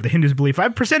believe, or whatever the Hindus believe, if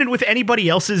I'm presented with anybody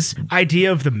else's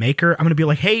idea of the maker, I'm gonna be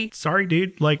like, hey, sorry,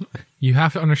 dude, like, you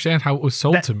have to understand how it was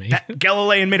sold to me. That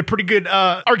Galilean made a pretty good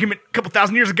argument a couple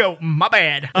thousand years ago. My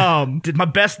bad. Did my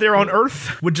best there on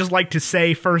Earth. Would just like to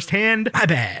say firsthand, my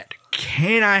bad.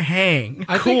 Can I hang?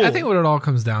 I think what it all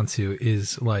comes down to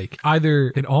is like either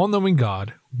an all-knowing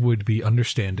God would be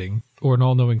understanding, or an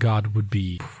all-knowing God would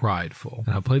be prideful.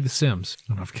 And I've played The Sims,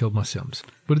 and I've killed my Sims.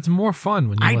 But it's more fun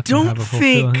when you let them have a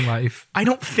fulfilling life. I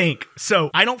don't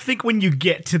think when you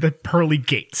get to the pearly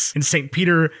gates and St.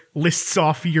 Peter lists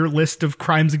off your list of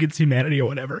crimes against humanity or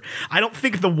whatever, I don't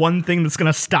think the one thing that's going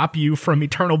to stop you from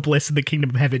eternal bliss in the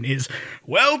kingdom of heaven is,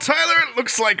 well, Tyler, it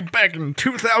looks like back in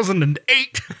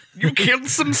 2008, you killed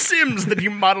some Sims that you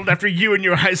modeled after you and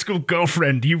your high school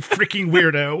girlfriend, you freaking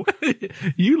weirdo.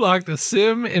 You locked a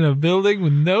Sim in a building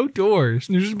with no doors.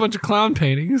 There's just a bunch of clown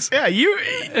paintings. Yeah,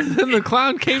 and then the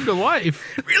clown came to life.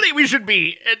 Really, we should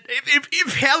be.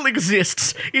 If hell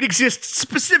exists, it exists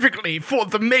specifically for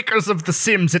the makers of The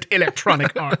Sims at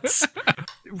Electronic Arts.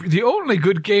 The only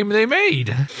good game they made.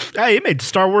 Hey, they made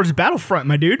Star Wars Battlefront,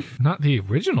 my dude. Not the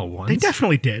original ones. They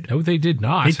definitely did. No, they did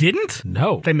not. They didn't?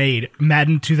 No. They made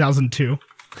Madden 2002.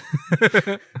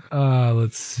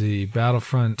 Let's see.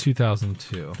 Battlefront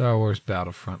 2002. Star Wars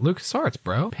Battlefront. LucasArts,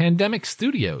 bro. Pandemic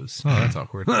Studios. Oh, that's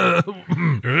awkward.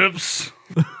 Oops.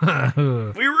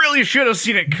 We really should have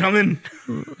seen it coming.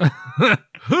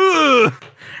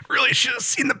 Really should have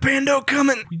seen the pando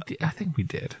coming. I think we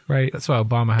did, right? That's why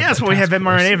Obama had that's why we have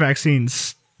mRNA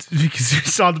vaccines, because we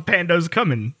saw the pandos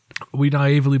coming. We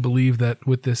naively believe that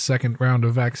with this second round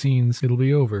of vaccines, it'll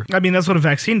be over. I mean, that's what a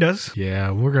vaccine does.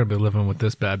 Yeah, we're going to be living with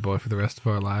this bad boy for the rest of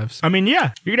our lives. I mean,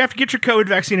 yeah. You're going to have to get your COVID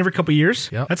vaccine every couple years.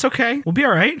 Yep. That's okay. We'll be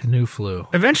all right. The new flu.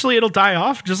 Eventually, it'll die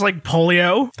off, just like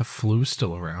polio. The flu's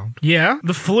still around. Yeah.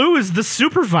 The flu is the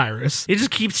super virus. It just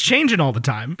keeps changing all the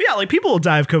time. But yeah, like, people will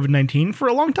die of COVID-19 for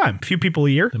a long time. A few people a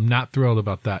year. I'm not thrilled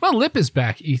about that. Well, Lip is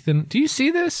back, Ethan. Do you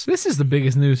see this? This is the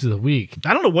biggest news of the week.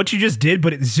 I don't know what you just did,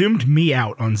 but it zoomed me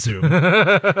out on Zoom.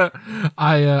 zoom.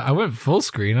 I went full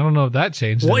screen. I don't know if that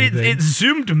changed Well, anything. it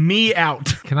zoomed me out.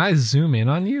 Can I zoom in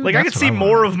on you? Like, I That's can see what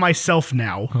more want. of myself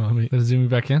now. Oh, let me zoom you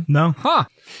back in. No? Huh.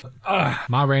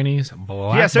 Ma Rainey's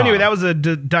black. Yeah, so anyway, that bottom. was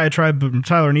a diatribe from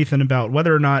Tyler and Ethan about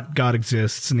whether or not God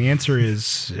exists. And the answer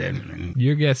is...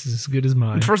 Your guess is as good as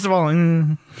mine. First of all,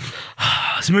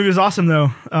 this movie was awesome,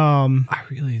 though. I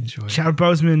really enjoyed it. Chadwick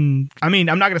Boseman, I mean,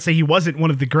 I'm not going to say he wasn't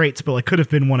one of the greats, but like could have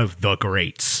been one of the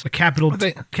greats. A capital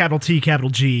T, capital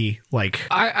G, like...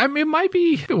 I mean, it might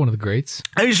be one of the greats.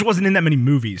 I just wasn't in that many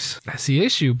movies. That's the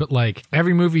issue, but like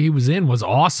every movie he was in was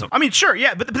awesome. I mean, sure,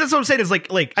 yeah, but that's what I'm saying is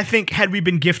like I think had we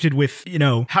been gifted with,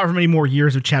 however many more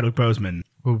years of Chadwick Boseman,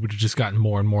 We would have just gotten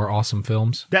more and more awesome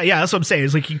films. that's what I'm saying.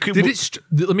 Is like you could.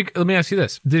 Let me ask you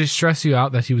this: did it stress you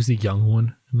out that he was the young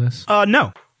one in this?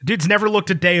 No, dude's never looked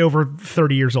a day over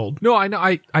 30 years old. No, I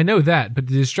know that, but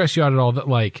did it stress you out at all that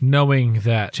like knowing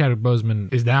that Chadwick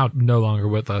Boseman is now no longer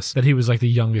with us, that he was like the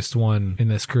youngest one in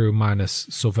this crew minus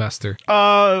Sylvester?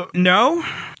 No,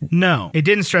 it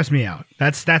didn't stress me out.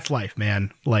 That's life,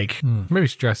 man. Like Maybe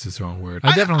stress is the wrong word.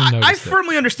 I definitely noticed I it.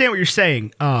 firmly understand what you're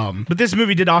saying. But this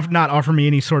movie did not offer me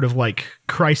any sort of like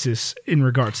crisis in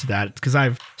regards to that, because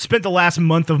I've spent the last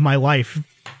month of my life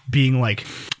being like,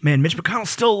 man, Mitch McConnell's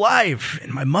still alive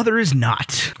and my mother is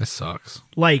not. This sucks.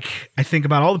 Like, I think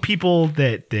about all the people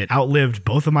that outlived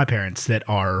both of my parents that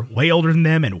are way older than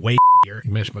them and way here.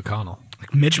 Mitch McConnell.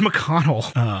 Like Mitch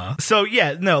McConnell. So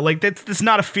yeah, no, like that's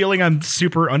not a feeling I'm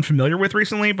super unfamiliar with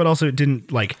recently, but also it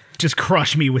didn't like just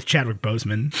crush me with Chadwick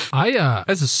Boseman. I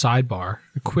as a sidebar,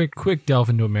 a quick delve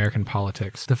into American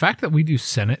politics. The fact that we do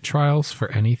Senate trials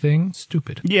for anything,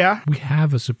 stupid. Yeah. We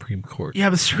have a Supreme Court. Yeah,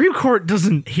 but Supreme Court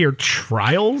doesn't hear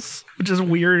trials, which is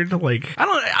weird. Like, I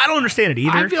don't understand it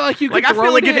either. I feel like you could like I throw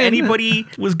feel like it if in. anybody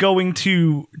was going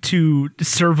to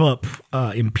serve up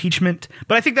impeachment,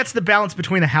 but I think that's the balance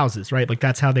between the houses, right? Like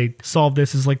that's how they solve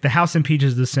this. Is like the House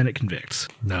impeaches, the Senate convicts.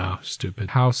 No,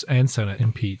 stupid. House and Senate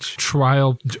impeach.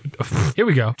 Trial. Here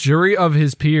we go. Jury of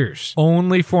his peers.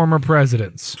 Only former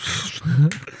presidents.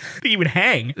 He would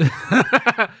hang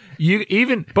You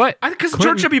even, but because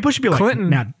George W. Bush would be like, Clinton.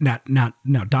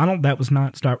 now, Donald, that was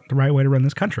not the right way to run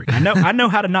this country. I know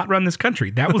how to not run this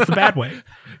country. That was the bad way.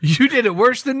 You did it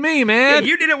worse than me, man.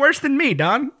 You did it worse than me,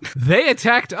 Don. They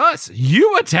attacked us.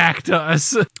 You attacked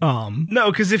us.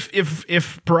 No, because if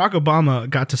Barack Obama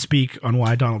got to speak on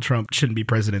why Donald Trump shouldn't be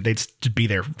president, they'd just be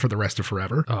there for the rest of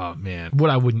forever. Oh man, what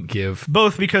I wouldn't give.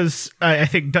 Both because I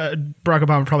think Barack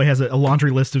Obama probably has a laundry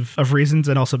list of reasons,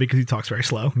 and also because he talks very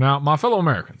slow. Now, my fellow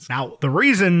Americans, Now, the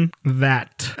reason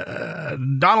that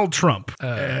Donald Trump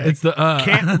it's the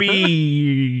can't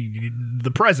be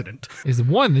the president, is the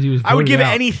one that he was. I would voted give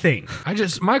out. anything.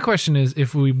 My question is,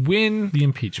 if we win the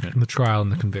impeachment, the trial,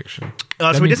 and the conviction,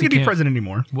 that So he means doesn't get to be can't- president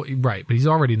anymore. Well, right, but he's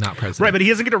already not president. Right, but he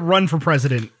doesn't get to run for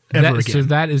president ever again. So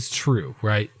that is true,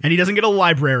 right? And he doesn't get a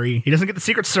library. He doesn't get the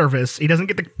Secret Service. He doesn't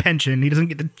get the pension. He doesn't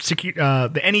get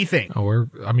the anything.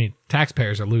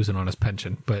 Taxpayers are losing on his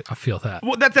pension, but I feel that.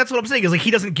 Well, that's what I'm saying is like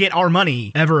he doesn't get our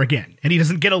money ever again, and he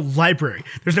doesn't get a library.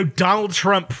 There's no Donald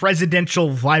Trump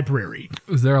presidential library.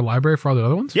 Is there a library for all the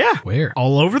other ones? Yeah, Where?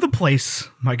 All over the place,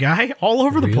 my guy. All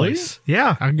over the Really? place.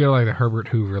 Yeah, I can go to like the Herbert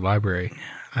Hoover Library.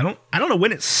 I don't know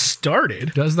when it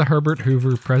started. Does the Herbert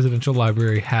Hoover Presidential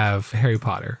Library have Harry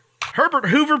Potter? Herbert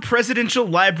Hoover Presidential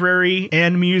Library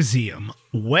and Museum,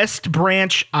 West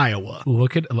Branch, Iowa.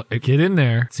 Get in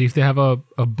there, see if they have a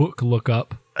book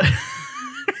lookup.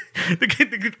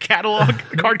 the catalog,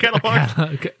 the card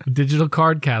catalog. Digital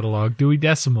card catalog, Dewey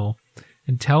Decimal,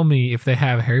 and tell me if they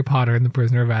have Harry Potter and the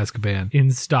Prisoner of Azkaban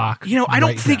in stock. I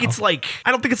don't think now. it's like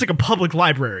a public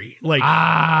library. Like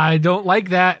I don't like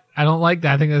that.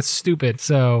 I think that's stupid.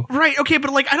 So right, okay,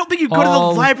 but like I don't think you go to the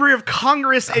Library of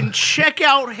Congress and check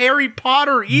out Harry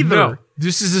Potter either. no,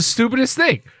 this is the stupidest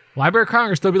thing. Library of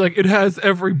Congress, they'll be like, it has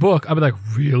every book. I'll be like,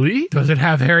 really? Does it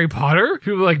have Harry Potter?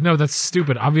 People be like, no, that's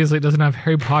stupid. Obviously, it doesn't have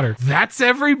Harry Potter. That's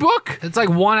every book? It's like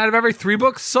 1 out of every 3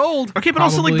 books sold. Okay, but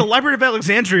also like the Library of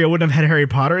Alexandria wouldn't have had Harry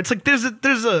Potter. It's like there's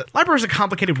a library is a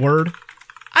complicated word.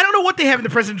 I don't know what they have in the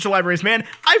presidential libraries, man.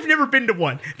 I've never been to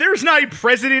one. There's not a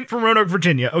president from Roanoke,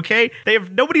 Virginia, okay?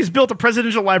 Nobody's built a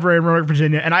presidential library in Roanoke,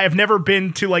 Virginia, and I have never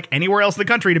been to like anywhere else in the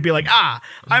country to be like, I'm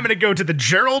gonna go to the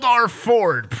Gerald R.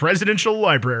 Ford Presidential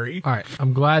Library. All right,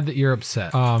 I'm glad that you're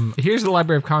upset. Here's the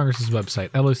Library of Congress's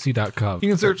website, loc.gov. You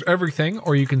can search everything,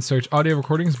 or you can search audio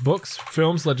recordings, books,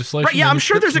 films, legislation. Right, yeah, I'm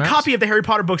sure there's a maps. copy of the Harry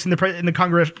Potter books in the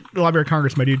Library of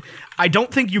Congress, my dude. I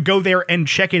don't think you go there and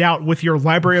check it out with your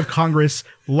Library of Congress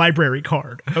library library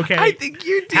card. Okay, I think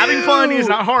you do. Having fun is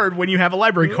not hard when you have a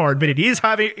library card, but it is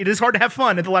hard to have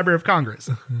fun at the Library of Congress.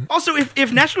 Also,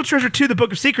 if National Treasure 2: The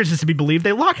Book of Secrets is to be believed,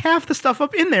 they lock half the stuff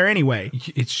up in there anyway.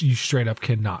 You straight up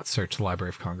cannot search the Library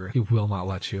of Congress. It will not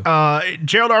let you.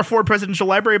 Gerald R. Ford Presidential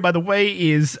Library, by the way,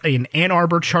 is in Ann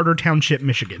Arbor Charter Township,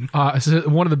 Michigan. So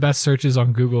one of the best searches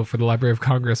on Google for the Library of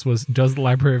Congress was, does the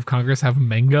Library of Congress have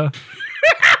manga?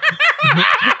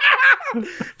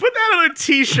 Put that on a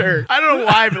t-shirt. I don't know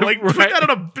why, but put that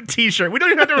on a t-shirt. We don't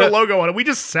even have to have a logo on it. We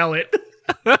just sell it.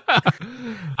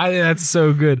 I think that's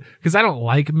so good because I don't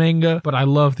like manga, but I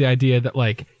love the idea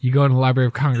that you go in the Library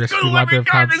of Congress, Go to the Library of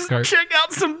Congress and check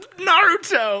out some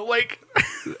Naruto.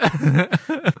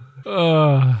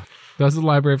 Does the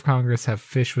Library of Congress have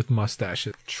fish with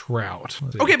mustaches? Trout.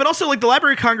 Okay, but also the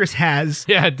Library of Congress has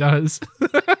Yeah, it does.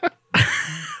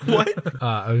 what?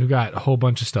 We've got a whole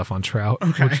bunch of stuff on trout,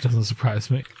 which doesn't surprise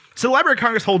me. So the Library of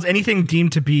Congress holds anything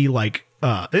deemed to be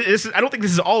I don't think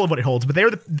this is all of what it holds, but they're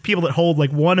the people that hold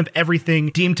one of everything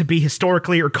deemed to be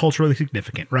historically or culturally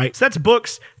significant, right? So that's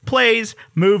books, plays,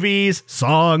 movies,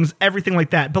 songs, everything like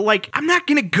that. But I'm not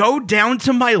gonna go down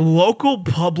to my local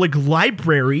public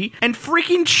library and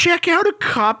freaking check out a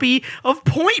copy of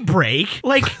Point Break.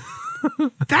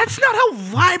 That's not how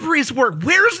libraries work.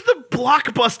 Where's the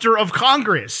Blockbuster of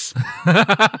Congress?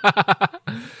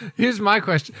 Here's my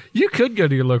question. You could go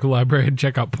to your local library and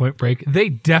check out Point Break. They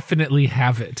definitely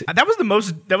have it. That was the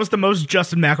most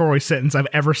Justin McElroy sentence I've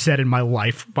ever said in my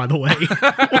life, by the way.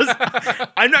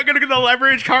 I'm not going to go to the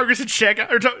Library of Congress and check out,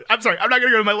 I'm not going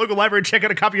to go to my local library and check out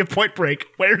a copy of Point Break.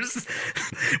 Where's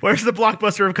the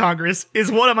Blockbuster of Congress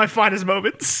is one of my finest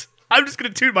moments. I'm just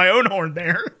going to toot my own horn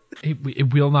there.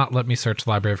 It will not let me search the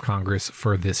Library of Congress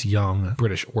for this young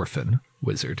British orphan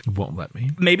wizard. It won't let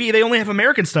me. Maybe they only have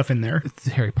American stuff in there. It's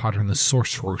Harry Potter and the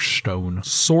Sorcerer's Stone.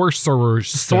 Sorcerer's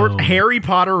Stone. Harry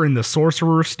Potter and the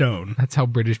Sorcerer's Stone. That's how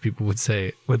British people would say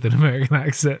it with an American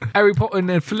accent. Harry Potter and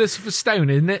the Philosopher's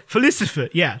Stone, isn't it? Philosopher.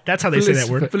 Yeah, that's how they say that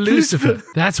word. Philosopher.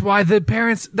 That's why the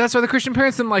Christian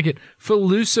parents didn't like it.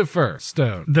 Philosopher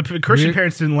Stone. The Christian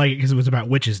parents didn't like it because it was about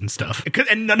witches and stuff.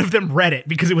 And none of them read it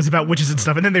because it was about witches and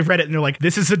stuff. And then they read it and they're like,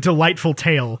 this is a delightful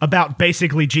tale about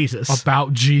basically Jesus.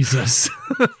 About Jesus.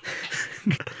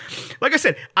 Like I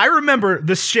said, I remember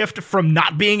the shift from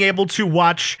not being able to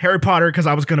watch Harry Potter because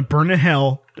I was going to burn in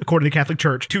hell, according to the Catholic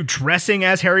Church, to dressing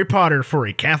as Harry Potter for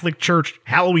a Catholic Church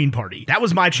Halloween party. That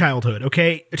was my childhood,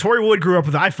 okay? Tori Wood grew up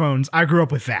with iPhones. I grew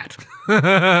up with that.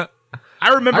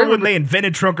 I remember when they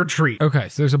invented Trunk or Treat. Okay,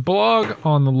 so there's a blog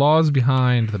on the laws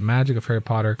behind the magic of Harry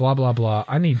Potter, blah, blah, blah.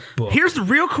 I need books. Here's the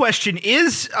real question.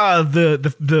 Is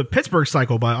the Pittsburgh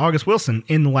Cycle by August Wilson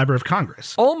in the Library of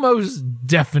Congress? Almost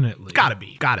definitely. Gotta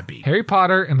be. Harry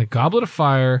Potter and the Goblet of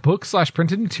Fire,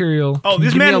 book/printed material. Oh, Can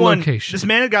this you give me man a won. location? This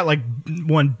man got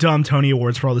won dumb Tony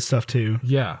Awards for all this stuff too.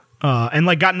 Yeah.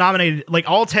 And got nominated.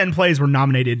 All 10 plays were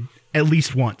nominated at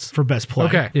least once for best play.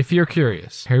 Okay, if you're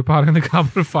curious, Harry Potter and the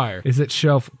Goblet of Fire is at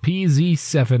shelf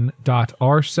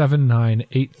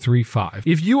PZ7.R79835.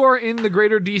 If you are in the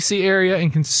greater DC area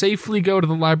and can safely go to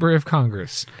the Library of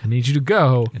Congress, I need you to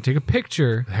go and take a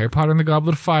picture of Harry Potter and the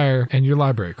Goblet of Fire and your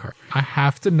library card. I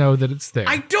have to know that it's there.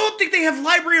 I don't think they have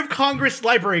Library of Congress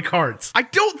library cards. I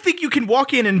don't think you can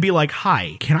walk in and be like,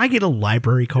 hi, can I get a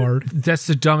library card? That's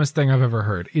the dumbest thing I've ever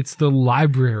heard. It's the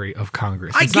Library of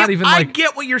Congress. It's not even I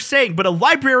get what you're saying, but a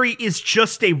library is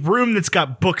just a room that's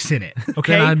got books in it.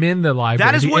 Okay, then I'm in the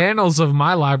library. That is the annals of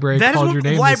my library. That is called what your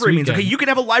name library this means. Okay, weekend. you can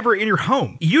have a library in your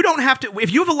home. You don't have to.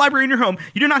 If you have a library in your home,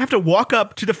 you do not have to walk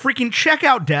up to the freaking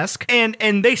checkout desk and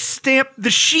they stamp the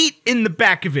sheet in the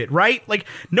back of it, right?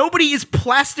 Nobody is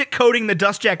plastic coating the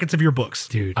dust jackets of your books.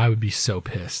 Dude, I would be so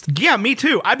pissed. Yeah, me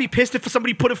too. I'd be pissed if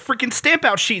somebody put a freaking stamp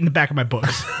out sheet in the back of my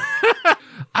books.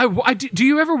 Do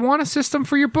you ever want a system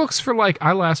for your books for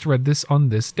I last read this on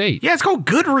this date? Yeah, it's called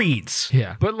Goodreads.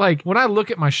 Yeah, but when I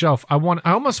look at my shelf, I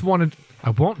almost wanted. I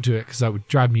won't do it because that would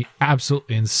drive me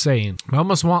absolutely insane. I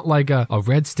almost want a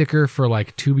red sticker for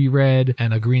to be read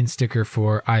and a green sticker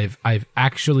for I've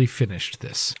actually finished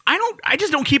this. I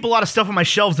just don't keep a lot of stuff on my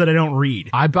shelves that I don't read.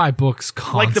 I buy books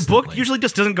constantly. The book usually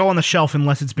just doesn't go on the shelf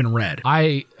unless it's been read.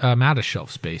 I am out of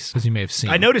shelf space, as you may have seen.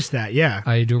 I noticed that, yeah.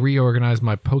 I had to reorganize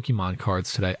my Pokemon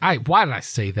cards today. Why did I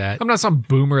say that? I'm not some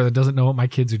boomer that doesn't know what my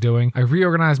kids are doing. I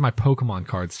reorganized my Pokemon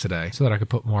cards today so that I could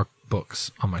put more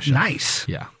books on my shelf. Nice.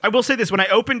 Yeah. I will say this. When I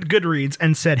opened Goodreads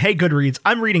and said, hey, Goodreads,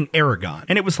 I'm reading Aragon.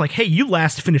 And it was like, hey, you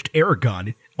last finished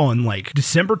Aragon on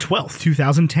December 12th,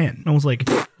 2010. And I was like,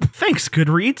 thanks,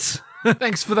 Goodreads.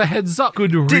 Thanks for the heads up,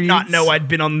 Goodreads. Did not know I'd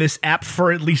been on this app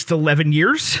for at least 11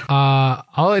 years. All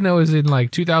I know is in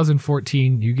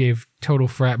 2014, you gave Total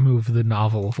Frat Move, the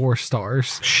novel, 4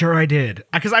 stars. Sure I did.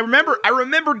 Because I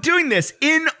remember doing this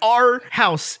in our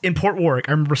house in Port Warwick.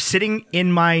 I remember sitting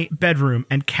in my bedroom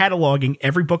and cataloging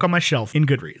every book on my shelf in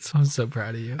Goodreads. I'm so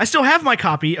proud of you. I still have my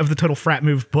copy of the Total Frat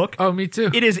Move book. Oh, me too.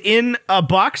 It is in a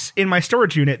box in my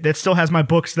storage unit that still has my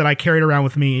books that I carried around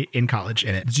with me in college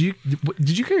in it.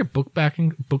 Did you carry a book bag?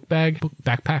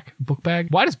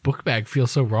 Why does book bag feel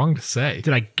so wrong to say?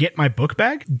 Did I get my book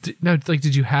bag?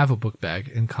 Did you have a book bag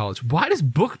in college? Why does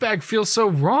book bag feel so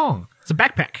wrong? It's a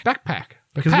backpack. Backpack.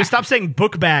 Because we stopped saying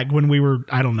book bag when we were,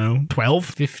 I don't know, 12?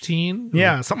 15?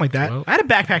 Yeah, something like that. 12? I had a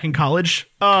backpack in college.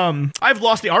 I've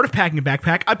lost the art of packing a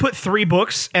backpack. I put 3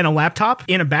 books and a laptop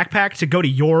in a backpack to go to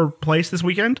your place this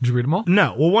weekend. Did you read them all?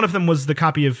 No. Well, one of them was the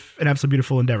copy of An Absolutely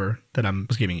Beautiful Endeavor that I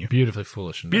was giving you. Beautifully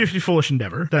Foolish. Beautifully Foolish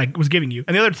Endeavor that I was giving you.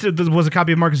 And the other was a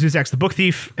copy of Marcus Zuzak's The Book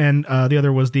Thief, and the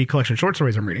other was the collection of short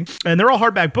stories I'm reading. And they're all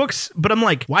hardback books, but I'm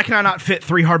like, why can I not fit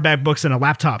 3 hardback books and a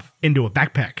laptop into a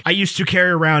backpack? I used to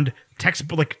carry around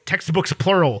textbooks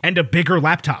plural and a bigger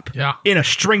laptop in a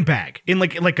string bag, in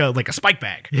like a spike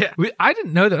bag. Yeah. I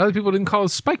didn't know that other people didn't call it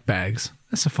spike bags.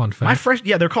 That's a fun fact.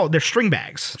 They're string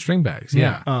bags. String bags,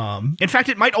 yeah. In fact,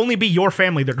 it might only be your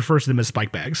family that refers to them as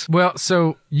spike bags. Well,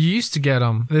 so you used to get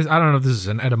them. I don't know if this is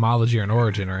an etymology or an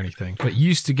origin or anything, but you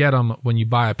used to get them when you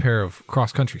buy a pair of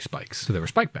cross-country spikes. So they were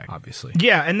spike bag, obviously.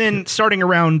 Yeah, and then starting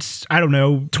around,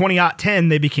 2010,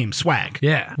 they became swag.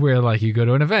 Yeah, where like you go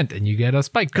to an event and you get a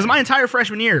spike bag. Because my entire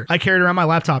freshman year, I carried around my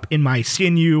laptop in my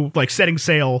CNU, setting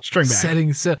sail string bag.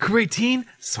 Setting sail. Crew 18,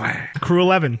 swag. Crew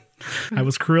 11. I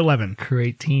was Crew 11. Crew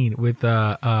 18 with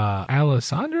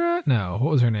Alessandra? No, what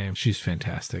was her name? She's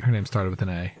fantastic. Her name started with an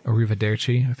A.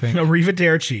 Arrivederci, I think.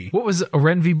 Arrivederci. What was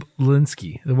Arenvi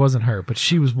Belinsky? It wasn't her, but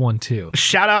she was one too.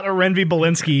 Shout out Arenvi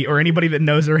Belinsky, or anybody that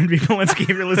knows Arenvi Belinsky if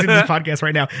you're listening to this podcast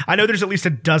right now. I know there's at least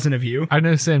a dozen of you. I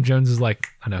know Sam Jones is I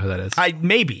know who that is.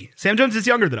 Maybe. Sam Jones is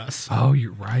younger than us. Oh,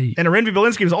 you're right. And Arenvi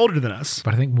Belinsky was older than us.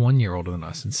 But I think 1 year older than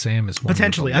us, and Sam is one.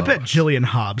 Potentially. I bet Jillian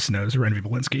Hobbs knows Arenvi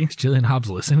Belinsky. Is Jillian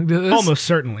Hobbs listening to this? Almost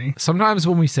certainly. Sometimes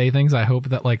when we say things, I hope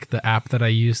that the app that I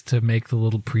use to make the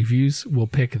little previews will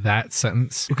pick that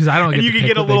sentence, because I don't. And you can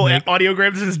get a little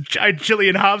audiogram that says,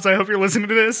 "Jillian Hobbs, I hope you're listening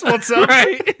to this. What's up?"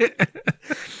 Right.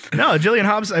 No, Jillian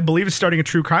Hobbs, I believe, is starting a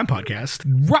true crime podcast.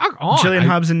 Rock on. Jillian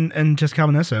Hobbs and Jessica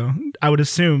Almanesso, I would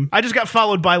assume. I just got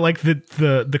followed by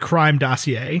the crime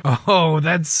dossier. Oh,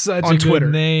 that's such a Twitter.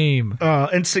 good name.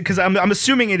 And because I'm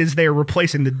assuming it is they're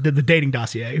replacing the dating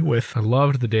dossier with. I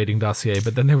loved the dating dossier,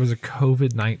 but then there was a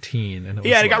COVID-19, and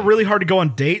it got really hard to go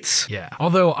on dates. Yeah.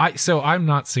 Although I'm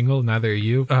not single, neither are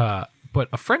you. But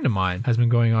a friend of mine has been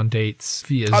going on dates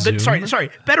via Zoom. Sorry.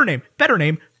 Better name.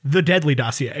 The Deadly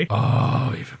Dossier.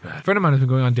 Oh, even better. A friend of mine has been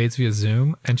going on dates via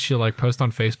Zoom, and she'll post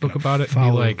on Facebook about it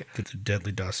and be like, the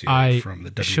Deadly Dossier from the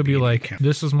WB she'll be like, account.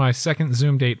 This was my second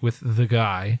Zoom date with the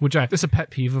guy, which this is a pet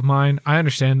peeve of mine. I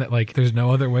understand that there's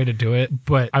no other way to do it,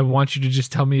 but I want you to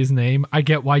just tell me his name. I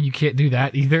get why you can't do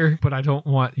that either, but I don't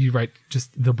want you write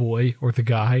just the boy or the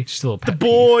guy. Still a pet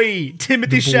peeve.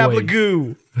 Timothy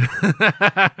Chablagoo.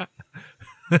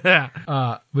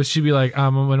 But she'd be like, when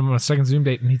I'm on a second Zoom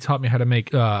date, and he taught me how to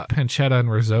make pancetta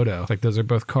and risotto. Those are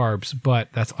both carbs, but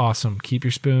that's awesome. Keep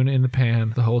your spoon in the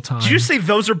pan the whole time. Did you say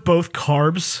those are both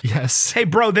carbs? Yes. Hey,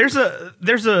 bro, there's a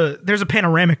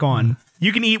panoramic on.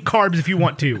 You can eat carbs if you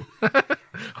want to.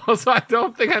 Also, I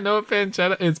don't think I know what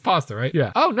pancetta is. Pasta, right?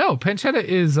 Yeah. Oh no, pancetta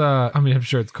is. I'm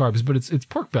sure it's carbs, but it's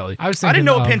pork belly. I didn't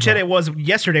know what pancetta was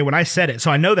yesterday when I said it,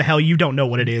 so I know the hell you don't know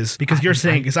what it is because you're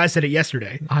saying because I said it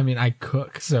yesterday. I mean, I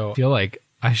cook, so I feel like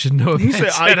I should know. You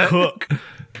said I cook.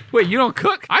 Wait, you don't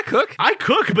cook? I cook. I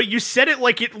cook, but you said it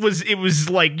like it was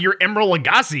like your Emeril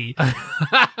Lagasse.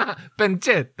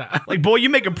 Pancetta. Boy, you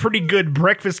make a pretty good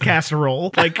breakfast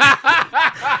casserole. Don't come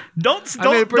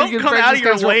out of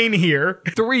your lane here.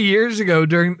 3 years ago,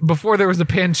 before there was a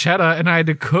pancetta, and I had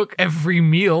to cook every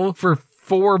meal for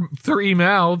 3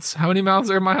 mouths. How many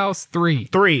mouths are in my house? 3.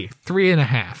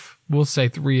 3.5. We'll say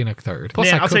 3 1/3.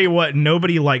 Plus, I'll tell you what,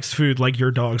 nobody likes food like your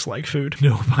dogs like food.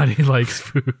 Nobody likes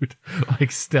food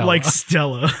like Stella. Like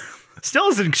Stella.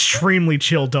 Stella's an extremely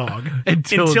chill dog.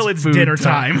 Until it's dinner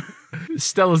time.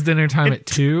 Stella's dinner time at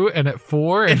 2 and at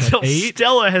 4 and until at 8.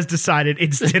 Stella has decided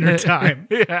it's dinner time.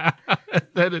 Yeah.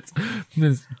 Then it's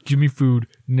give me food.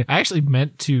 I actually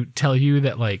meant to tell you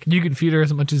that like you can feed her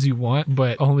as much as you want,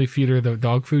 but only feed her the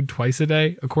dog food twice a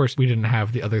day. Of course, we didn't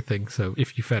have the other thing, so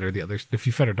if you fed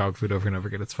her dog food over and over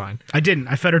again, it's fine. I didn't.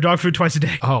 I fed her dog food twice a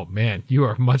day. Oh man, you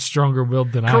are much stronger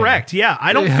willed than I am. Correct. Yeah,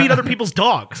 I don't feed other people's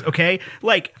dogs. Okay,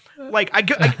 like I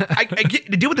get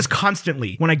to deal with this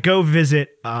constantly when I go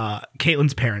visit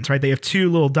Caitlin's parents. Right, they have 2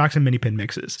 little Dachshund mini pin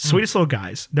mixes. Sweetest little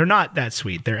guys. They're not that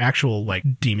sweet. They're actual like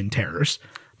demon terrors.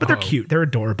 But they're cute. They're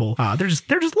adorable. They're just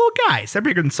little guys. They're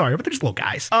bigger than Sawyer, but they're just little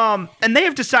guys. And they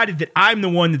have decided that I'm the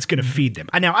one that's going to feed them.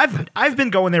 Now I've been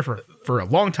going there for a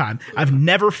long time. I've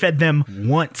never fed them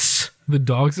once. The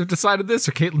dogs have decided this,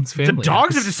 or Caitlin's family? The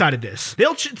dogs have decided this.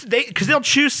 They'll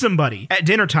choose somebody at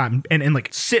dinner time and like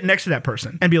sit next to that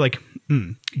person and be like,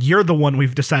 you're the one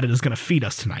we've decided is going to feed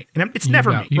us tonight. And it's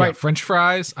never me. You got French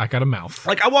fries. I got a mouth.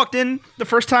 Like I walked in the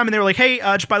first time and they were like, hey,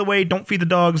 just by the way, don't feed the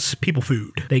dogs people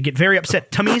food. They get very upset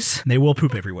tummies and they will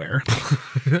poop everywhere.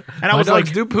 And I was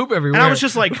like, do poop everywhere. And I was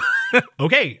just like,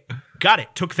 okay, got it.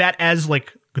 Took that as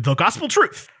like the gospel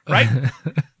truth, right?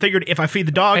 Figured if I feed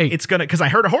the dog, it's gonna, because I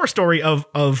heard a horror story of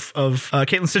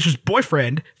Caitlin's sister's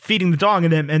boyfriend feeding the dog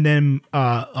and then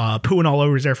pooing all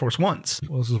over his Air Force Ones.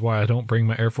 Well, this is why I don't bring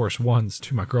my Air Force Ones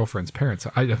to my girlfriend's parents.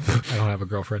 I don't have a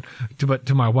girlfriend, but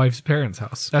to my wife's parents'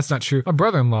 house. That's not true. My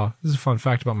brother-in-law. This is a fun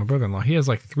fact about my brother-in-law. He has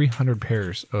like 300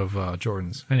 pairs of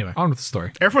Jordans. Anyway, on with the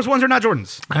story. Air Force Ones are not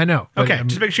Jordans. I know. Okay,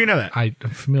 just make sure you know that. I'm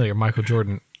familiar. Michael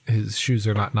Jordan. His shoes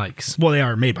are not Nikes. Well, they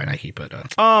are made by Nike, but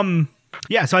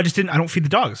yeah. So I don't feed the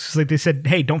dogs. It's like they said,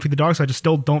 hey, don't feed the dogs. So I just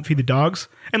still don't feed the dogs,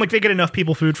 and like they get enough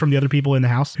people food from the other people in the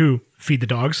house who feed the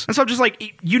dogs, and so I'm just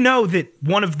like, you know that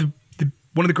one of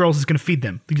the girls is going to feed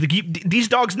them. These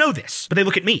dogs know this, but they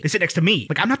look at me. They sit next to me.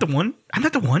 Like I'm not the one.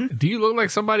 Do you look like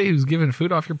somebody who's giving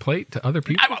food off your plate to other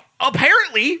people?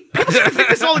 Apparently, people seem to think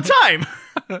this all the time.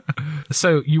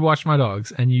 So you watch my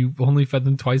dogs, and you only fed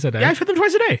them twice a day? Yeah, I fed them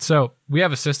twice a day. So we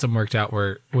have a system worked out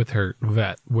with her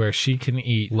vet where she can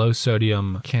eat low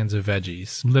sodium cans of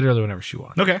veggies literally whenever she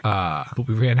wants. Okay. But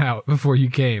we ran out before you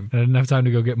came, and I didn't have time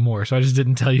to go get more, so I just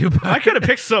didn't tell you about it. I could have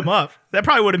picked some up. That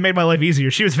probably would have made my life easier.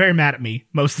 She was very mad at me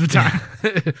most of the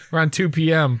time. Around 2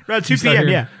 p.m. Around 2 p.m.,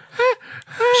 yeah.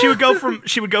 She would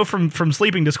go from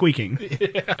sleeping to squeaking.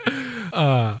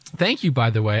 Thank you, by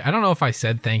the way. I don't know if I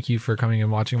said thank you for coming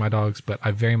and watching my dogs, but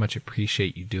I very much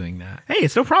appreciate you doing that. Hey,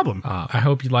 it's no problem. I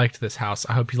hope you liked this house.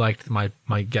 I hope you liked my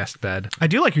guest bed. I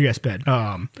do like your guest bed.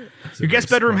 Your guest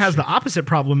bedroom has the opposite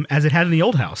problem as it had in the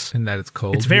old house. And that it's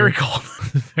cold. It's very cold.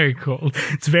 It's very cold.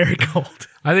 It's very cold.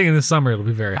 I think in the summer it'll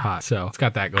be very hot, so it's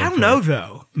got that going. I don't know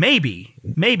though. Maybe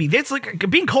that's like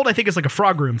being cold. I think is like a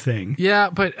frog room thing. Yeah,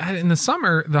 but in the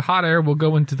summer, the hot air will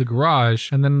go into the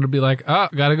garage, and then it'll be like, oh,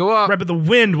 gotta go up. Right, but the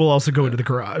wind will also go into the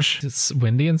garage. It's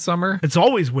windy in summer. It's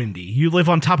always windy. You live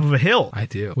on top of a hill. I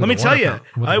do. Let me tell you,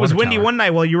 it was windy one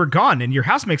night while you were gone, and your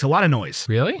house makes a lot of noise.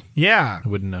 Really? Yeah, I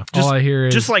wouldn't know. All I hear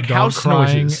is just like dog house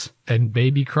crying noises. And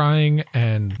baby crying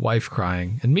and wife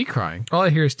crying and me crying. All I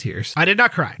hear is tears. I did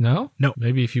not cry. No? No.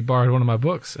 Maybe if you borrowed one of my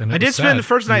books. And I did spend the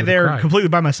first night there completely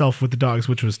by myself with the dogs,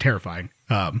 which was terrifying.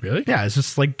 Really? Yeah, it's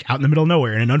just like out in the middle of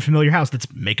nowhere in an unfamiliar house that's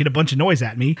making a bunch of noise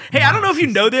at me. Hey, I don't know if you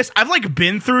know this. I've like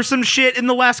been through some shit in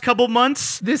the last couple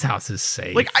months. This house is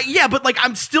safe. Like, but like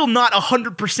I'm still not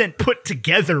 100% put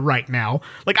together right now.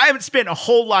 Like I haven't spent a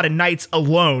whole lot of nights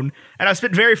alone, and I've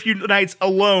spent very few nights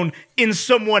alone in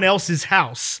someone else's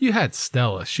house. You had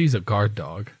Stella. She's a guard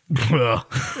dog. Yeah.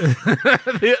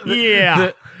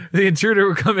 The intruder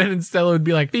would come in and Stella would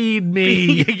be like, feed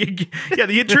me. Yeah,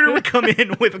 the intruder would come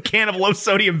in with a can of low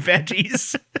sodium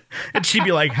veggies. And she'd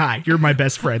be like, hi, you're my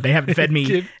best friend. They haven't fed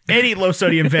me any low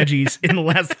sodium veggies in the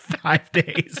last 5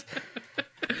 days.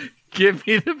 Give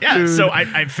me the food. Yeah, so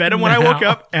I fed him when I woke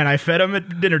up, and I fed him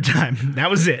at dinner time. That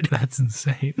was it. That's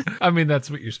insane. I mean,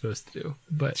 that's what you're supposed to do.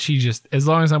 But she just, as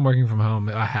long as I'm working from home,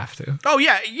 I have to. Oh,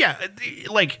 yeah.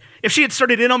 Like, if she had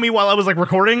started in on me while I was, like,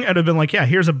 recording, I'd have been like, yeah,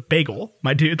 here's a bagel,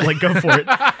 my dude. Like, go for it.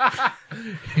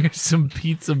 Here's some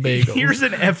pizza bagels. Here's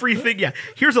an everything. Yeah,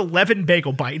 here's 11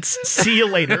 bagel bites. See you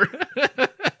later.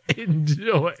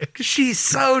 Enjoy. She's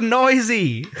so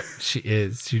noisy. She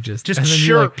is. She just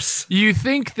chirps. You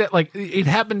think that like it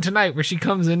happened tonight where she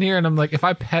comes in here and I'm like, if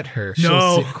I pet her, No.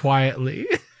 she'll sit quietly.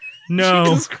 No.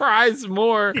 She just cries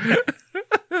more.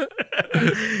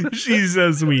 She's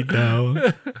so sweet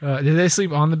though. Did they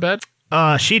sleep on the bed?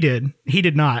 She did. He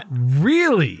did not.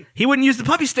 Really? He wouldn't use the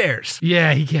puppy stairs.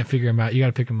 Yeah, he can't figure him out. You got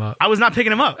to pick him up. I was not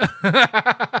picking him up.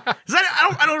 I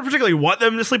I don't particularly want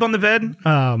them to sleep on the bed.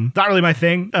 Not really my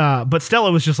thing. But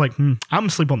Stella was just like, I'm gonna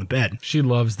sleep on the bed. She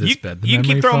loves this bed. The You keep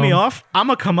memory throwing me foam. off, I'm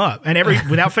gonna come up. And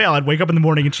without fail, I'd wake up in the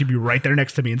morning and she'd be right there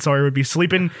next to me. And Sawyer would be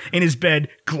sleeping in his bed,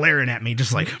 glaring at me,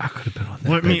 just like, I could have been on that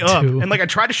let me bed up. too. And like I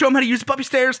tried to show him how to use the puppy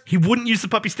stairs. He wouldn't use the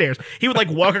puppy stairs. He would like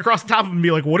walk across the top of him and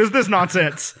be like, what is this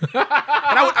nonsense? And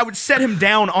I would set him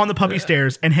down on the puppy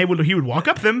stairs and he would walk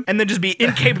up them and then just be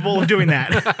incapable of doing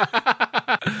that.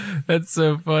 That's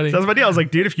so funny. So that was my deal. I was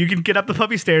like, dude, if you can get up the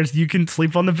puppy stairs, you can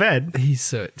sleep on the bed. He's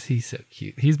so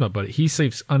cute. He's my buddy. He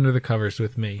sleeps under the covers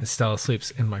with me. Stella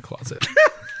sleeps in my closet.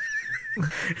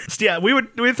 So yeah, we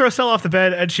would throw Stella off the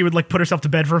bed and she would like put herself to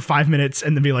bed for 5 minutes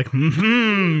and then be like,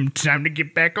 time to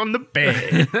get back on the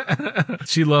bed.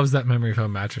 She loves that memory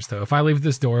foam mattress though. If I leave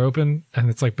this door open and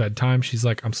it's like bedtime, she's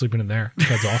like, I'm sleeping in there.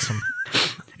 That's awesome.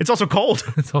 It's also cold.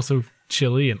 It's also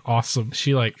chilly and awesome.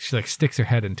 She sticks her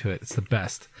head into it. It's the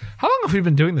best. How long have we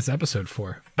been doing this episode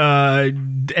for?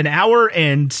 An hour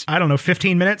and I don't know,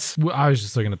 15 minutes. Well, I was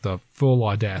just looking at the full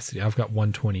audacity. I've got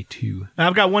 122.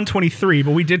 I've got 123,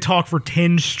 but we did talk for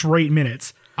 10 straight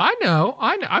minutes. I know.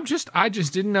 I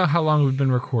just didn't know how long we've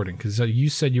been recording because you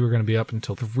said you were going to be up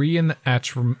until 3 in the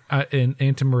in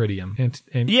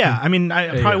Antimeridium. Yeah, I mean,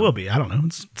 I probably will be. I don't know.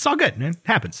 It's all good, man. It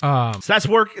happens. So that's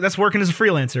work. That's working as a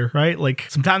freelancer, right? Like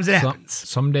sometimes it happens.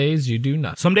 Some days you do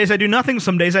nothing. Some days I do nothing.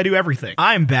 Some days I do everything.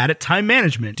 I'm bad at time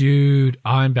management. Dude,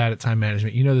 I'm bad at time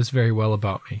management. You know this very well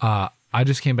about me. I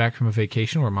just came back from a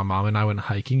vacation where my mom and I went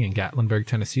hiking in Gatlinburg,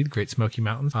 Tennessee, the Great Smoky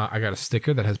Mountains. I got a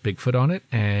sticker that has Bigfoot on it,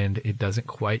 and it doesn't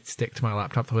quite stick to my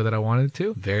laptop the way that I wanted it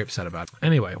to. Very upset about it.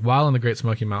 Anyway, while in the Great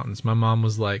Smoky Mountains, my mom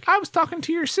was like, I was talking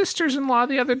to your sisters-in-law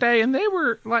the other day, and they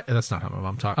were like... That's not how my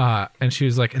mom talked. And she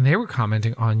was like, and they were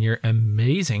commenting on your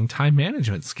amazing time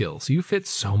management skills. You fit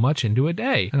so much into a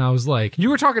day. And I was like, you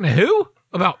were talking to who?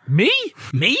 About me?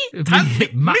 Me?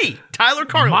 Me, Tyler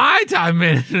Carlin. My time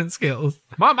management skills.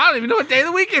 Mom, I don't even know what day of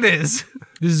the week it is.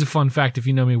 This is a fun fact if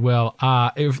you know me well.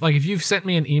 If you've sent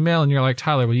me an email and you're like,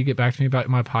 Tyler, will you get back to me about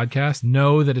my podcast?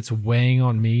 Know that it's weighing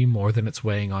on me more than it's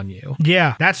weighing on you.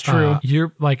 Yeah, that's true.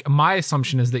 You're like, my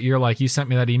assumption is that you're like, you sent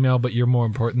me that email, but you're more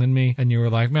important than me. And you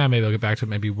were like, man, maybe I'll get back to it,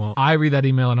 maybe you won't. I read that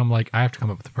email and I'm like, I have to come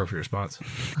up with the perfect response.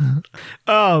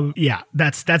 Yeah,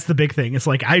 that's the big thing. It's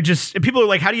like, people are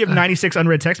like, how do you have 96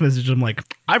 unread text messages? I'm like,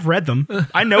 I've read them.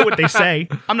 I know what they say.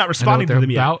 I'm not responding to them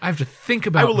yet. I have to think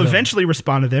about I will them. eventually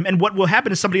respond to them. And what will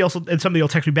happen is somebody will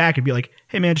text me back and be like,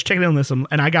 hey man, just check in on this. And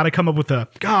I got to come up with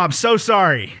I'm so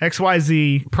sorry.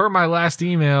 XYZ. Per my last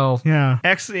email. Yeah.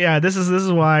 This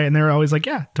is why. And they're always like,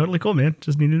 yeah, totally cool, man.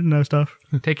 Just needed to know stuff.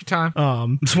 Take your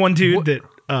time. This one dude that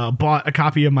bought a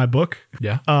copy of my book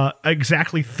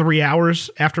exactly 3 hours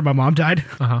after my mom died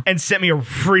and sent me a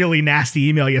really nasty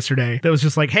email yesterday that was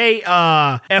just like, hey,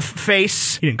 F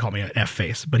face. He didn't call me an F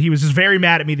face, but he was just very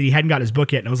mad at me that he hadn't got his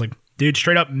book yet. And I was like, dude,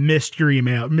 straight up missed your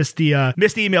email. Missed the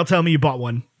email telling me you bought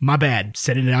one. My bad.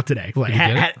 Sending it out today. Like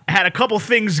had a couple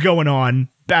things going on.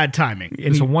 Bad timing. And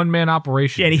it's a one-man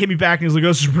operation. Yeah, and he hit me back and he was like,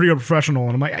 this is pretty unprofessional.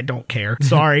 And I'm like, I don't care.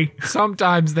 Sorry.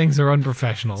 Sometimes things are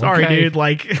unprofessional. Sorry, okay? dude.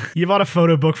 Like, you bought a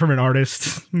photo book from an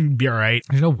artist. Be all right.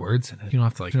 There's no words in it. You don't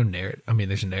have to, there's no narrative. I mean,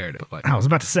 there's a narrative. But I was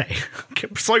about to say.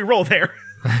 Slow your roll there.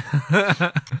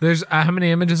 There's how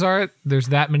many images are it? There's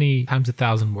that many times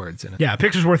 1,000 words in it. Yeah, a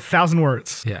picture's worth 1,000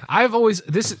 words. Yeah, I've always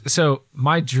so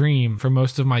my dream for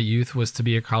most of my youth was to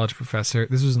be a college professor.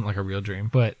 This wasn't like a real dream,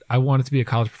 but I wanted to be a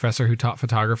college professor who taught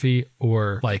photography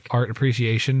or like art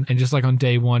appreciation, and just like on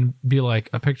day one, be like,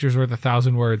 a picture's worth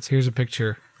 1,000 words. Here's a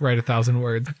picture. Write 1,000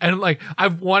 words. And like,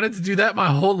 I've wanted to do that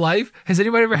my whole life. Has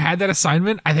anybody ever had that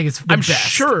assignment? I think it's the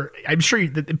best. I'm sure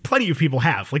that plenty of people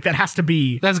have. Like, that has to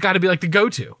be. That's got to be like the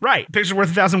go-to. Right. Picture's worth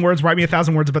 1,000 words. Write me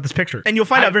 1,000 words about this picture. And you'll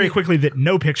find out very quickly that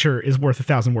no picture is worth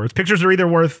 1,000 words. Pictures are either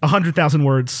worth 100,000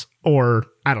 words or,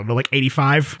 I don't know, like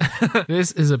 85.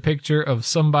 This is a picture of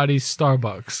somebody's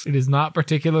Starbucks. It is not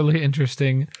particularly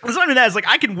interesting. It's not even that. It's like,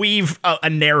 I can weave a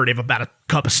narrative about a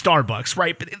cup of Starbucks,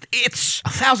 right? But it's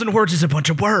 1,000 words is a bunch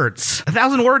of words.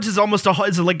 1,000 words is almost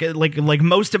like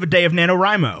most of a day of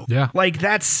NaNoWriMo. Yeah. Like,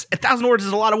 that's 1,000 words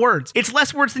is a lot of words. It's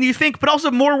less words than you think, but also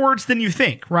more words than you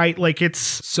think, right? Like, it's.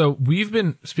 So we've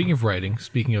been, speaking of writing,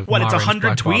 speaking of. What, it's Maureen's 100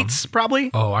 Black Bottom. tweets, probably?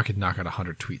 Oh, I could knock out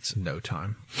 100 tweets in no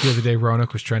time. The other day,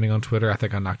 Roanoke was trending on Twitter. I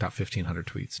think I knocked out 1,500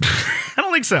 tweets. I don't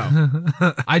don't think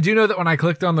so. I do know that when I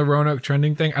clicked on the Roanoke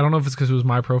trending thing, I don't know if it's because it was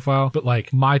my profile, but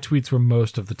like my tweets were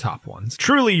most of the top ones.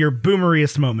 Truly your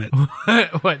boomeriest moment.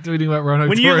 What, tweeting about Roanoke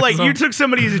When you tourism? you took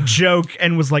somebody's joke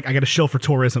and was like, I got a shill for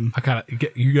tourism. I gotta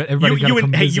get you. Got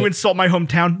everybody. You insult my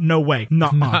hometown? No way.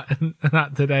 Not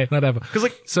today. Not ever. 'Cause,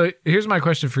 like- so here's my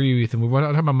question for you, Ethan. We were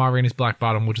talking about Ma Rainey's Black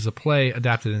Bottom, which is a play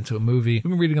adapted into a movie.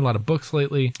 We've been reading a lot of books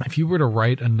lately. If you were to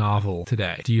write a novel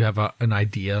today, do you have an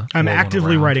idea? I'm rolling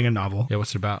actively around? writing a novel. Yeah,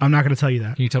 what's it about? I'm not going to tell you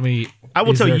that. Can you tell me? I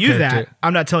will is tell there a you character- that.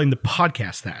 I'm not telling the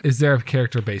podcast that. Is there a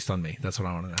character based on me? That's what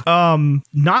I want to know.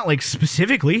 Not like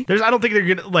specifically. I don't think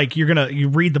they're gonna like. You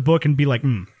read the book and be like,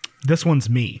 this one's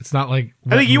me. It's not like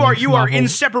I think you are novel.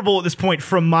 inseparable at this point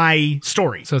from my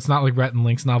story. So it's not like Rhett and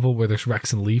Link's novel where there's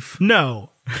Rex and Leaf.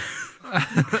 No.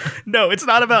 No, it's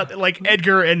not about like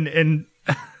Edgar and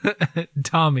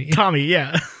Tommy. Tommy,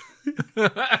 yeah.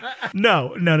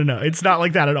 No. It's not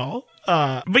like that at all.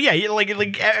 But yeah,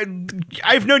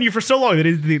 I've known you for so long that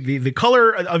the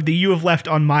color of the you have left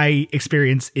on my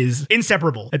experience is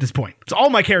inseparable at this point. So all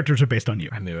my characters are based on you.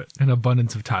 I knew it. An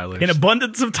abundance of Tylers. An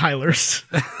abundance of Tylers.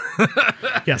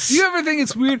 Yes. Do you ever think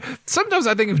it's weird? Sometimes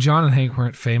I think if John and Hank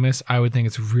weren't famous, I would think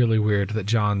it's really weird that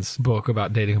John's book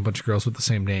about dating a bunch of girls with the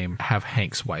same name have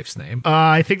Hank's wife's name.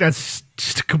 I think that's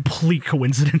just a complete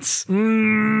coincidence.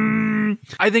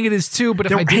 I think it is too, but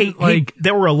if I didn't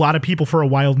there were a lot of people for a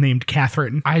while named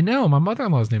Catherine. I know. My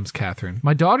mother-in-law's name is Catherine.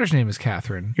 My daughter's name is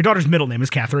Catherine. Your daughter's middle name is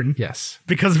Catherine. Yes.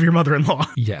 Because of your mother-in-law.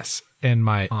 Yes. And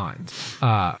my aunt.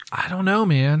 I don't know,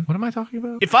 man. What am I talking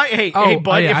about? If I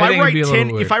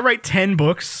I write 10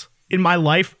 books in my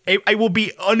life, I will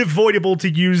be unavoidable to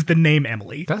use the name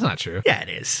Emily. That's not true. Yeah, it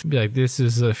is. Be like, this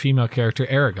is a female character,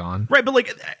 Aragon. Right, but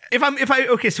like if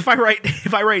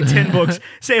I write 10 books,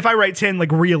 say if I write 10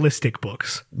 like realistic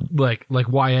books. Like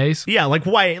YAs? Yeah, like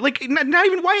YA, like not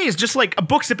even YAs, just like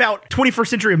books about 21st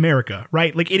century America,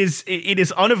 right? Like it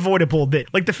is unavoidable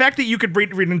that like the fact that you could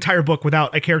read an entire book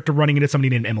without a character running into somebody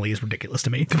named Emily is ridiculous to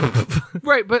me.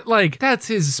 Right, but like that's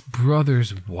his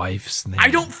brother's wife's name. I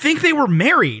don't think they were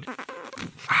married.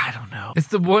 I don't know. It's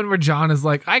the one where John is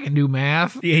like, I can do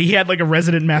math. Yeah, he had like a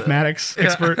resident mathematics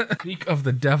expert. Speak of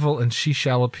the devil and she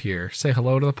shall appear. Say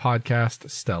hello to the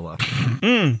podcast, Stella.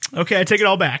 Okay, I take it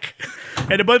all back.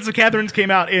 And a bunch of Catherines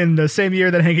came out in the same year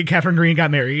that Hank and Catherine Green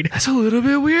got married. That's a little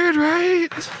bit weird, right?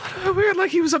 That's a little bit weird.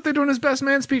 Like he was up there doing his best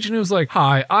man speech and he was like,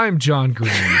 hi, I'm John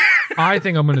Green. I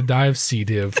think I'm going to die of C.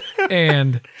 div.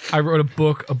 And I wrote a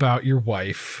book about your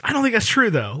wife. I don't think that's true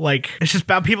though. Like it's just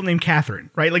about people named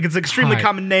Catherine, right? Like it's an extremely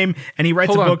common name, and he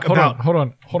writes a book about. Hold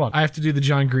on. I have to do the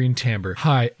John Green timbre.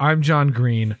 Hi, I'm John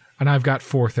Green. And I've got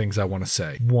 4 things I want to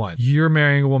say. 1, you're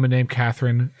marrying a woman named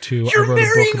Catherine. 2, You're I wrote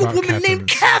marrying a book a about woman named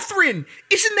Catherine's. Catherine.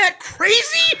 Isn't that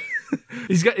crazy?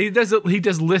 He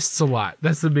does lists a lot.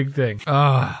 That's the big thing.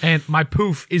 And my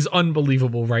poof is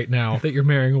unbelievable right now that you're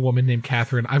marrying a woman named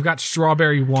Catherine. I've got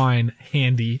strawberry wine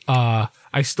handy.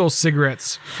 I stole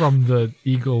cigarettes from the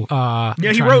Eagle. Yeah,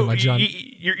 he wrote.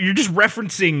 You're just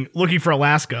referencing Looking for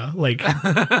Alaska, like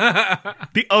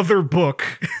the other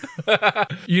book.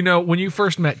 You know, when you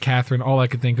first met Catherine, all I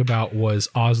could think about was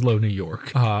Oslo, New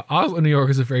York. Oslo, New York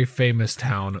is a very famous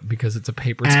town because it's a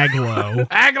paper town. Aglo.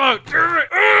 Aglo!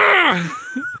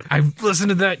 I listened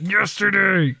to that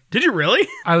yesterday. Did you really?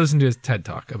 I listened to his TED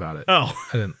Talk about it. Oh.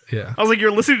 I didn't, yeah. I was like,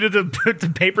 you're listening to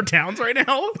Paper Towns right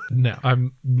now? No,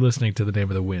 I'm listening to The Name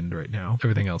of the Wind right now.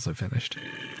 Everything else I finished.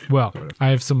 Well, I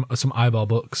have some eyeball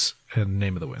books and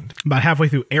Name of the Wind. About halfway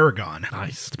through Aragon.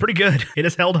 Nice. It's pretty good. It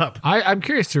has held up. I'm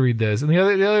curious to read this. And the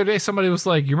other day, somebody was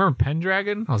like, you remember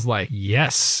Pendragon? I was like,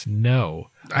 yes, no.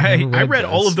 I read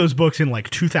all of those books in like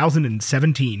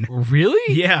 2017.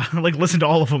 Really? Yeah, like listened to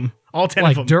all of them. All 10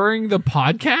 like of them. During the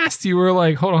podcast, you were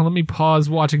like, hold on, let me pause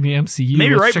watching the MCU.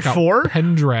 Maybe Let's right check out before?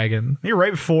 Pendragon. Maybe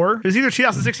right before. It was either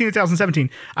 2016 or 2017.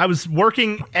 I was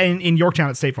working in Yorktown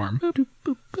at State Farm.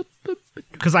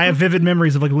 Because I have vivid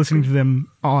memories of like listening to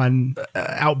them on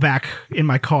Outback in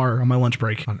my car on my lunch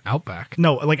break. On Outback?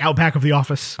 No, like Outback of the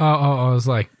office. Oh, I was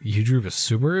like, you drove a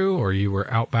Subaru, or you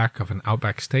were Outback of an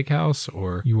Outback Steakhouse,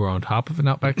 or you were on top of an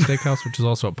Outback Steakhouse, which is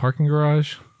also a parking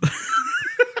garage.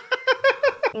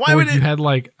 Why or would you had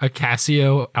like a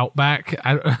Casio Outback.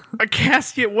 A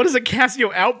Casio? What is a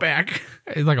Casio Outback?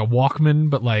 It's like a Walkman,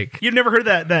 but like You've never heard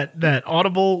of that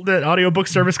audiobook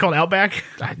service called Outback?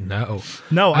 I know.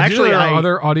 No, Actually, actually, there are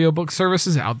other audiobook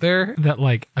services out there that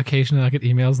like occasionally I get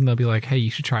emails and they'll be like, "Hey,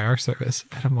 you should try our service."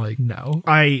 And I'm like, "No,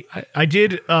 I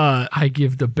did I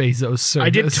give the Bezos service." I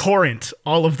did torrent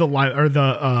all of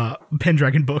the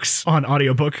Pendragon books on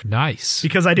audiobook Nice,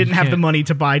 because I didn't You have the can't- money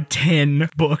to buy 10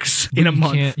 books in a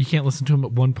month. You can't listen to them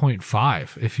at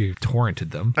 1.5 if you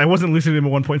torrented them. I wasn't listening to them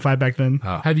at 1.5 back then.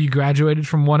 Have you graduated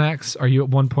from 1x? Are you at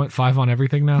 1.5 on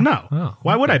everything now? No. Oh,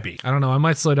 Why would I be? I don't know. I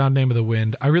might slow down Name of the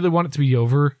Wind. I really want it to be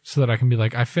over so that I can be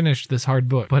like, I finished this hard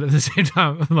book. But at the same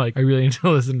time, I'm like, I really need to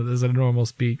listen to this at a normal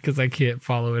speed because I can't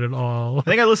follow it at all. I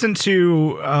think I listened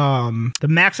to the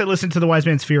max I listened to The Wise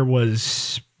Man's Fear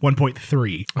was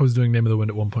 1.3 I was doing Name of the Wind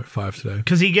at 1.5 today.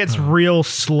 because he gets real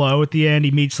slow at the end.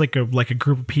 He meets like a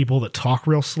group of people that talk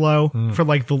real slow for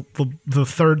like the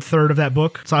third of that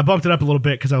book. So I bumped it up a little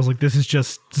bit because I was like, this is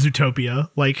just Zootopia.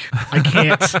 Like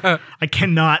I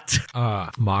cannot.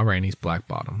 Ma Rainey's Black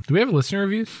Bottom. Do we have listener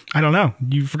reviews? I don't know.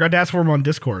 You forgot to ask for them on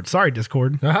Discord. Sorry,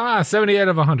 Discord. 78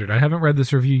 of 100. I haven't read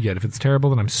this review yet. If it's terrible,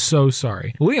 then I'm so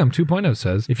sorry. Liam 2.0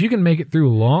 says, if you can make it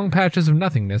through long patches of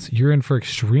nothingness, you're in for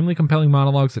extremely compelling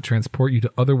monologues that transport you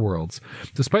to other worlds,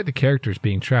 despite the characters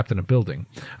being trapped in a building.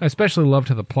 I especially loved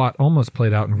how the plot almost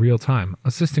played out in real time,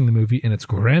 assisting the movie in its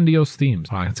grandiose themes.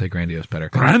 Oh, I can say grandiose better.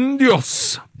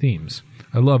 Grandiose themes.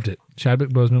 I loved it. Chadwick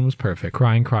Boseman was perfect.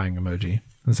 Crying emoji.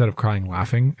 Instead of crying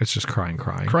laughing, it's just crying.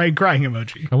 Crying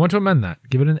emoji. I want to amend that.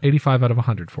 Give it an 85 out of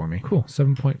 100 for me. Cool.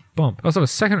 7-point bump. I also have a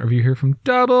second review here from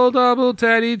Double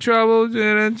Teddy Trouble.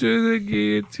 Into the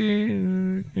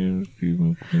guillotine.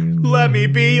 Let me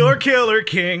be your killer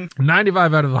king.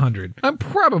 95 out of 100. I'm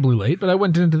probably late, but I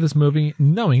went into this movie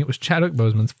knowing it was Chadwick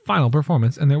Boseman's final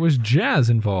performance and there was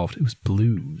jazz involved. It was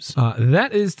blues.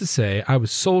 That is to say, I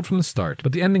was sold from the start,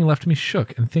 but the ending left me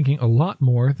shook and thinking a lot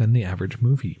more than the average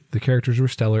movie. The characters were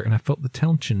stellar and I felt the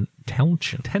tension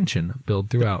build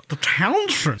throughout. The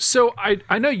Townsend. So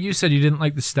I know you said you didn't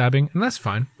like the stabbing, and that's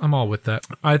fine. I'm all with that.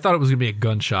 I thought it was gonna be a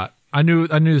gunshot. I knew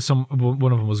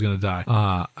one of them was gonna die.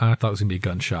 I thought it was gonna be a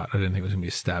gunshot. I didn't think it was gonna be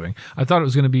a stabbing. I thought it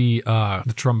was gonna be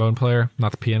the trombone player,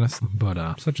 not the pianist.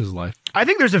 But such is life. I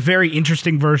think there's a very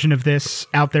interesting version of this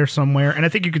out there somewhere, and I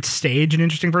think you could stage an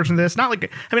interesting version of this. Not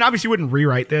like, I mean, obviously you wouldn't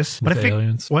rewrite this, but With I think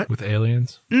aliens. what? With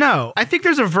aliens? No, I think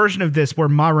there's a version of this where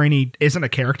Ma Rainey isn't a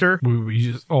character. We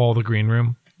use all the green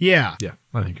room. Yeah, Yeah,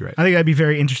 I think you're right. I think that'd be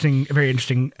very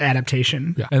interesting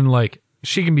adaptation. Yeah, and like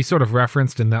she can be sort of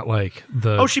referenced in that like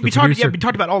the Oh, she'd be talking. Yeah, we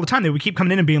talked about all the time. They would keep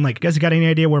coming in and being like, "You guys got any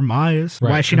idea where Ma is?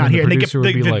 Right. Why is she And not then here?" the And they get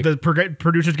producer would be like- the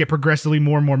producers get progressively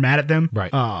more and more mad at them.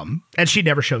 Right. And she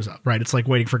never shows up. Right. It's like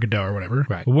waiting for Godot or whatever.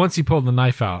 Right. But once he pulled the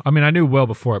knife out, I mean, I knew well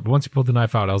before it, but once he pulled the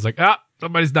knife out, I was like,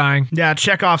 somebody's dying. Yeah,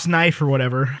 Chekhov's knife or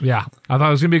whatever. Yeah. I thought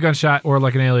it was going to be a gunshot or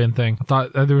like an alien thing. I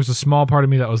thought there was a small part of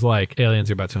me that was like, aliens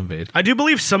are about to invade. I do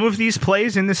believe some of these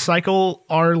plays in this cycle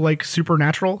are like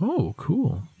supernatural. Oh,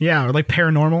 cool. Yeah, or like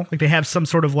paranormal. Like they have some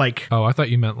sort of like. Oh, I thought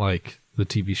you meant like the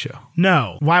TV show.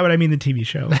 No, why would I mean the TV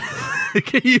show?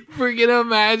 Can you freaking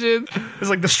imagine? It's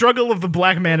like the struggle of the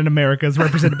black man in America is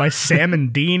represented by Sam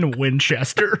and Dean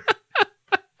Winchester.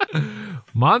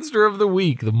 Monster of the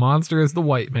week. The monster is the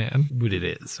white man. But it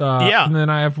is. Yeah. And then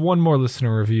I have one more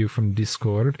listener review from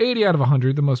Discord. 80 out of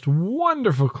 100. The most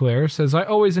wonderful Claire says, I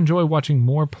always enjoy watching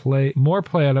more play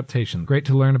adaptations. Great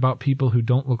to learn about people who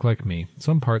don't look like me.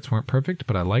 Some parts weren't perfect,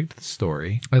 but I liked the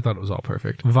story. I thought it was all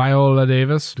perfect. Viola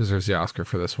Davis deserves the Oscar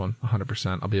for this one.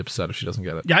 100%. I'll be upset if she doesn't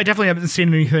get it. Yeah, I definitely haven't seen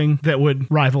anything that would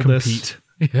rival this Compete.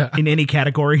 Yeah. in any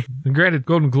category. And granted,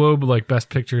 Golden Globe, like Best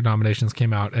Picture nominations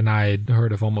came out, and I had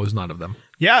heard of almost none of them.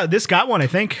 Yeah, this got one, I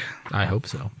think. I hope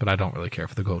so, but I don't really care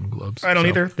for the Golden Globes. I don't so,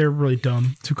 either. They're really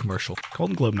dumb. Too commercial.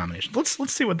 Golden Globe nominations.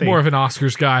 Let's see what they. More of an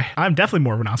Oscars guy. I'm definitely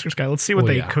more of an Oscars guy. Let's see what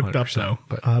Well, they yeah, cooked up 100%, though.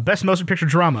 but- Best motion picture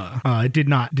drama. It did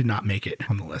not make it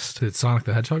on the list. Did Sonic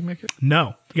the Hedgehog make it?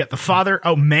 No, you got The Father.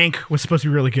 Oh, Mank was supposed to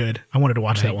be really good. I wanted to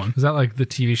watch that one. Is that like the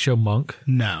TV show Monk?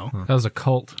 No. That was a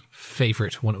cult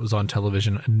favorite when it was on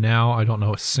television. And now I don't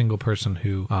know a single person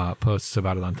who posts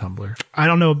about it on Tumblr. I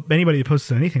don't know anybody that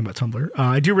posted anything about Tumblr.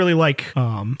 I do really like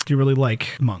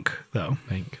Monk though.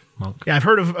 Monk. Yeah, I've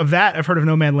heard of that. I've heard of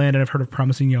Nomadland and I've heard of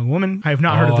Promising Young Woman. I have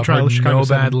not heard of The Trial of Chicago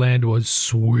 7. Nomadland was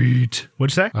sweet.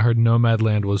 What'd you say? I heard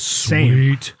Nomadland was Same.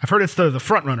 sweet. I've heard it's the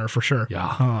front runner for sure.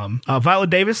 Yeah. Viola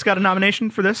Davis got a nomination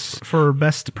for this for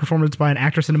best performance by an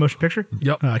actress in a motion picture.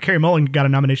 Yep. Carey Mulligan got a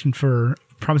nomination for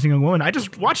Promising Young Woman. I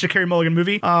just watched a Carey Mulligan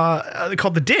movie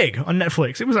called The Dig on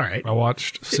Netflix. It was all right. I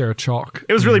watched Sarah Chalk.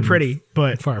 It was really pretty,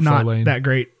 but Firefly not Lane. that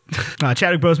great.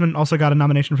 Chadwick Boseman also got a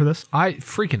nomination for this. I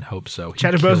freaking hope so. He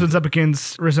Chadwick killed Boseman's it. up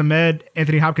against Riz Ahmed,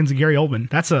 Anthony Hopkins, and Gary Oldman.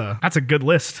 That's a good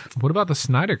list. What about the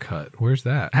Snyder Cut? Where's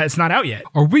that? It's not out yet.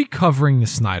 Are we covering the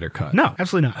Snyder Cut? No,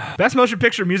 absolutely not. Best motion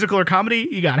picture, musical or comedy.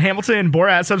 You got Hamilton,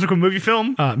 Borat, subsequent movie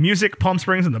film, music, Palm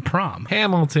Springs, and The Prom.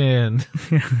 Hamilton.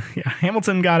 Yeah,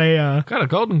 Hamilton got a Got a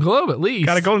Golden Globe at least.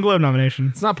 Golden Globe nomination.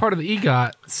 It's not part of the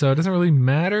EGOT, so it doesn't really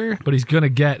matter. But he's gonna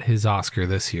get his Oscar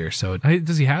this year. So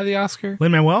does he have the Oscar?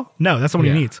 Lin-Manuel? No, that's the one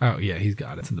Yeah. he needs. Oh yeah, he's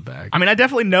got it. It's in the bag. I mean, I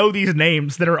definitely know these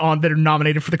names that are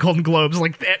nominated for the Golden Globes.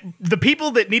 Like the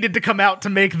people that needed to come out to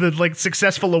make the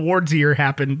successful awards year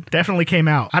happen definitely came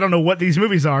out. I don't know what these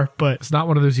movies are, but It's not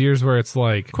one of those years where it's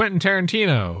like Quentin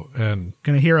Tarantino and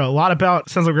gonna hear a lot about.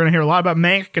 Sounds like we're gonna hear a lot about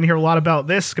Mank. Gonna hear a lot about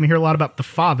this. Gonna hear a lot about The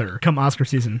Father come Oscar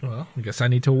season. well, I guess I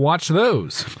need to watch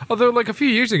those. Although like a few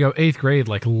years ago, 8th grade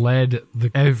led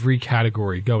every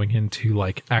category going into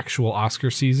actual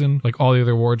Oscar season, like all the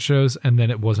other award shows, and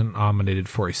then it wasn't nominated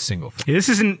for a single thing. Yeah, this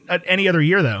isn't any other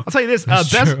year though. I'll tell you this: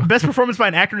 true. best performance by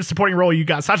an actor in a supporting role. You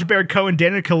got Sacha Baron Cohen,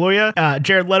 Daniel Kaluuya,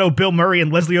 Jared Leto, Bill Murray,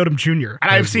 and Leslie Odom Jr.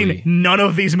 And I've Leslie. seen none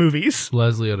of these movies.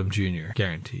 Leslie Odom Jr.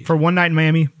 guaranteed. For One Night in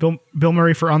Miami, Bill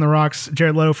Murray for On the Rocks,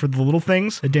 Jared Leto for The Little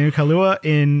Things, Daniel Kaluuya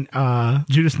in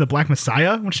Judas and the Black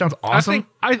Messiah, which sounds awesome.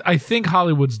 I think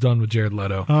Hollywood's done with Jared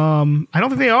Leto. I don't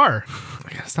think they are.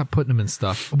 I gotta stop putting him in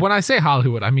stuff. When I say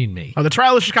Hollywood, I mean me. The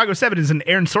Trial of Chicago 7 is an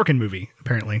Aaron Sorkin movie,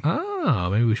 apparently. Oh,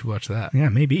 maybe we should watch that. Yeah,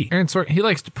 maybe. Aaron Sorkin, he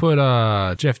likes to put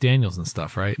Jeff Daniels and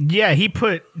stuff, right? Yeah, he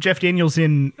put Jeff Daniels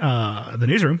in The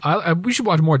Newsroom. We should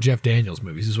watch more Jeff Daniels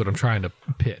movies, is what I'm trying to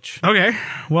pitch. Okay.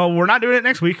 Well, we're not doing it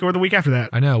next week or the week after that.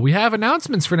 I know. We have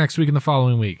announcements for next week and the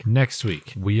following week. Next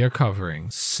week, we are covering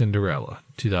Cinderella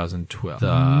 2012.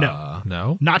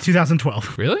 No? Not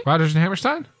 2012. Really? Rodgers and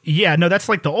Hammerstein? Yeah, no, that's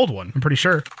the old one, I'm pretty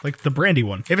sure. The Brandy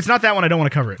one. If it's not that one, I don't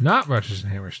want to cover it. Not Rodgers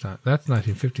and Hammerstein. That's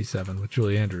 1957 with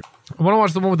Julie Andrews. I want to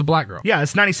watch the one with the black girl. Yeah,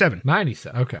 it's 97.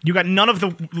 97. Okay. You got none of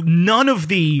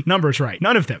the numbers right.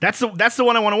 None of them. That's the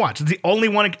one I want to watch. It's the only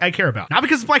one I care about. Not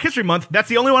because it's Black History Month. That's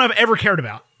the only one I've ever cared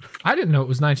about. I didn't know it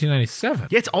was 1997.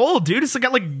 Yeah, it's old, dude. It's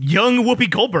got young Whoopi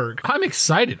Goldberg. I'm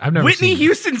excited. I've never Whitney seen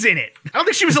Houston's in it. I don't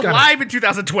think she was got alive in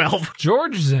 2012.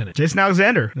 George is in it. Jason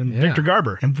Alexander and Yeah. Victor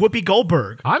Garber and Whoopi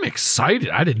Goldberg. I'm excited.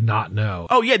 I did not know.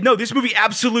 Oh yeah, no, this movie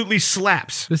absolutely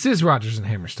slaps. This is Rodgers and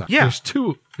Hammerstein. Yeah.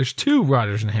 There's two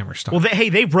Rodgers and Hammerstein. Well,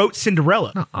 they wrote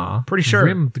Cinderella. Pretty sure.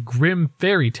 The Grim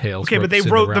Fairy Tales. Okay, but they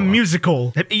wrote the Cinderella.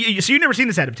 musical. So you've never seen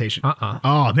this adaptation?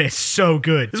 Oh, man, it's so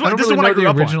good. This is I don't this is really the one I know grew the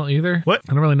up on. original either. What?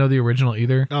 I don't really know the original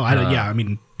either. Oh, I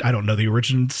don't know the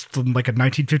original. It's from a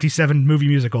 1957 movie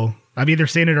musical. I've either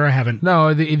seen it or I haven't.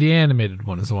 No, the animated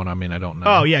one is the one I don't know.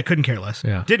 Oh, yeah, couldn't care less.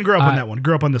 Yeah. Didn't grow up on that one.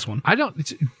 Grew up on this one.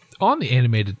 On the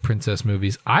animated princess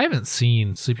movies, I haven't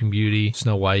seen Sleeping Beauty,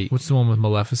 Snow White. What's the one with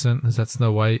Maleficent? Is that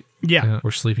Snow White? Yeah. Or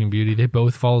Sleeping Beauty? They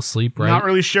both fall asleep, right? Not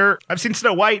really sure. I've seen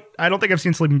Snow White. I don't think I've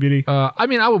seen Sleeping Beauty.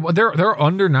 They're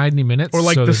under 90 minutes. Or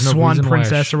so the there's no Swan reason why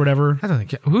Princess or whatever. I don't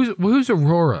think. Who's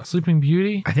Aurora? Sleeping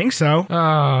Beauty? I think so.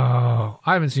 Oh,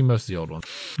 I haven't seen most of the old ones.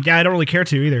 Yeah, I don't really care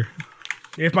to either.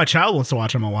 If my child wants to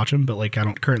watch them, I'll watch them. But I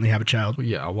don't currently have a child. Well,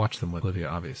 yeah, I'll watch them with Olivia,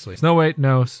 obviously. Snow White,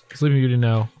 no. Sleeping Beauty,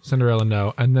 no. Cinderella,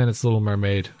 no. And then it's Little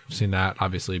Mermaid. I've seen that.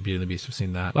 Obviously, Beauty and the Beast, I've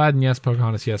seen that. Aladdin, yes.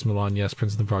 Pocahontas, yes. Mulan, yes.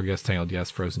 Princess and the Frog, yes. Tangled, yes.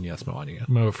 Frozen, yes. Moana, yes.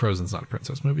 No, Frozen's not a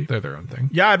princess movie. They're their own thing.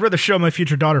 Yeah, I'd rather show my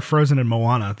future daughter Frozen and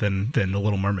Moana than The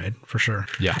Little Mermaid, for sure.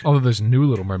 Yeah. Although there's a new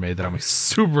Little Mermaid that I'm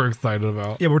super excited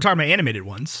about. Yeah, but we're talking about animated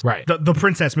ones. Right. The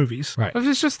princess movies. Right. If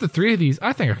it's just the three of these,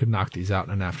 I think I could knock these out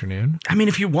in an afternoon. I mean,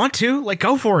 if you want to,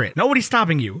 go for it. Nobody's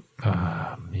stopping you.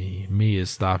 Me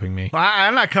is stopping me.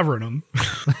 I'm not covering them.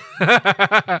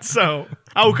 So,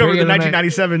 I will cover the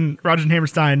 1997 Rodgers and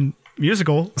Hammerstein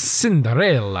musical.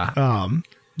 Cinderella.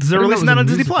 They're releasing that on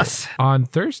Disney Plus. On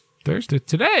Thursday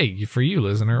today for you,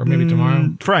 listener, or maybe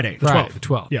tomorrow. Friday, the 12th.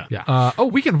 12th. Yeah.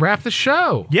 We can wrap the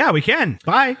show. Yeah, we can.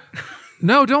 Bye.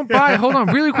 No, don't buy. Hold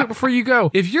on really quick before you go.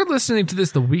 If you're listening to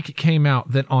this the week it came out,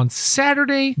 then on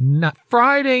Friday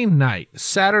night,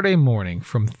 Saturday morning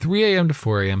from 3 a.m. to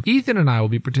 4 a.m., Ethan and I will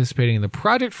be participating in the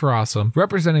Project for Awesome,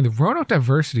 representing the Roanoke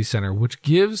Diversity Center, which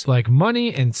gives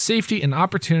money and safety and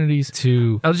opportunities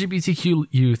to LGBTQ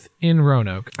youth in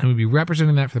Roanoke. And we'll be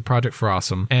representing that for the Project for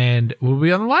Awesome. And we'll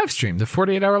be on the live stream, the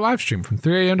 48-hour live stream from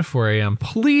 3 a.m. to 4 a.m.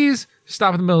 Please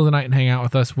stop in the middle of the night and hang out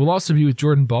with us. We'll also be with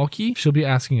Jordan Balky. She'll be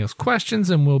asking us questions,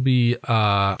 and we'll be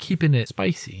keeping it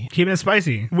spicy. Keeping it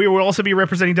spicy. We will also be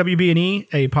representing WB&E,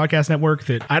 a podcast network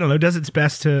that, does its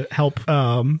best to help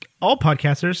all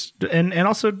podcasters and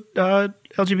also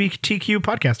LGBTQ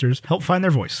podcasters help find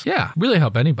their voice. Yeah, really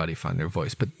help anybody find their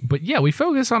voice. But yeah, we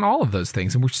focus on all of those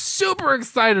things, and we're super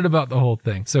excited about the whole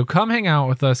thing. So come hang out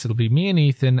with us. It'll be me and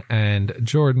Ethan and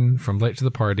Jordan from Late to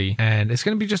the Party, and it's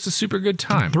going to be just a super good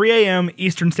time. 3 a.m.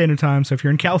 Eastern Standard Time. So if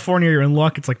you're in California, you're in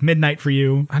luck. It's like midnight for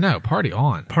you. I know, party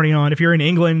on. Party on. If you're in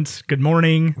England, good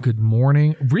morning. Good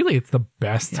morning. Really, it's the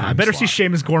best time I better slot. see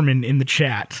Seamus Gorman in the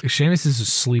chat. Seamus is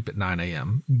asleep at 9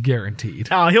 a.m. Guaranteed.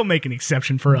 He'll make an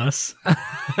exception for us.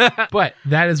 But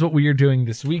that is what we are doing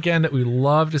this weekend. We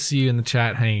love to see you in the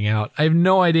chat hanging out. I have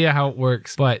no idea how it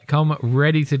works, but come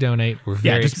ready to donate. We're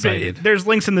very excited. There's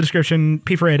links in the description,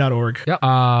 p4a.org.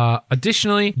 Yep.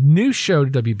 Additionally, new show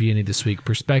to WBNE this week,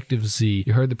 Perspective Z.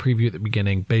 You heard the preview at the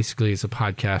beginning. Basically, it's a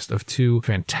podcast of two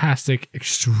fantastic,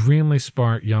 extremely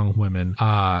smart young women.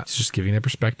 It's just giving their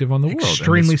perspective on the world.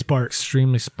 Extremely smart.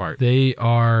 Extremely smart. They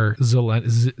are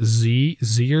Zoomers,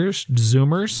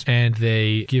 and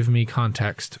they give me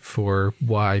context for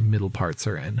why middle parts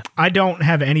are in. I don't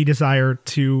have any desire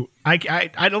to. I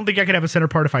don't think I could have a center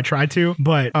part if I tried to,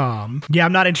 but yeah,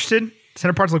 I'm not interested.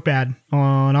 Center parts look bad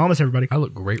on almost everybody. I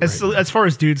look great as far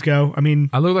as dudes go. I mean,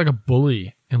 I look like a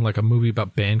bully in like a movie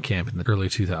about band camp in the early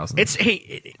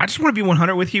 2000s. I just want to be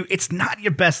 100 with you. It's not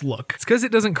your best look. It's because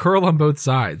it doesn't curl on both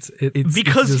sides. It's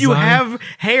because you have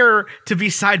hair to be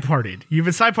side parted. You've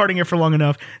been side parting it for long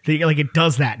enough that like it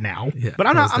does that now. Yeah, but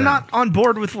I'm not on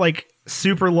board with like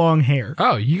super long hair.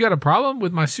 Oh, you got a problem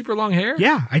with my super long hair?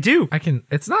 Yeah, I do.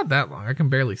 It's not that long. I can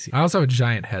barely see. I also have a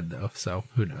giant head though, so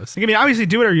who knows? I mean, obviously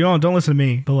do whatever you want. Don't listen to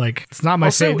me. But like, it's not my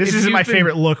favorite. This isn't my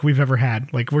favorite look we've ever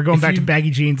had. Like, we're going back to baggy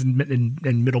jeans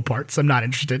and middle parts. I'm not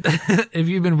interested. If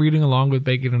you've been reading along with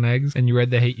Bacon and Eggs and you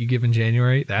read The Hate You Give in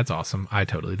January, that's awesome. I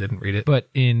totally didn't read it. But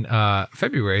in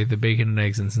February, the Bacon and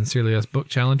Eggs and Sincerely Us book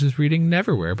challenge is reading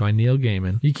Neverwhere by Neil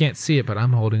Gaiman. You can't see it, but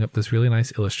I'm holding up this really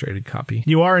nice illustrated copy.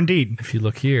 You are indeed. If you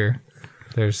look here,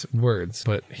 there's words,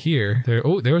 but here,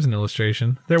 there was an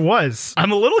illustration. There was.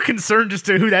 I'm a little concerned as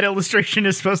to who that illustration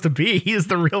is supposed to be. He is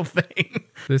the real thing.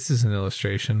 This is an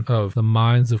illustration of the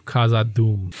mines of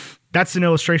Khazad-dûm. That's an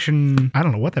illustration. I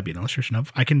don't know what that'd be an illustration of.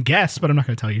 I can guess, but I'm not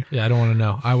going to tell you. Yeah, I don't want to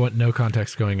know. I want no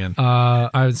context going in. I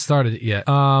haven't started it yet.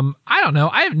 I don't know.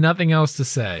 I have nothing else to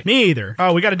say. Me either.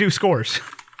 Oh, we got to do scores.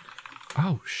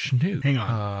 Oh, Schnoot. Hang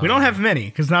on. We don't have many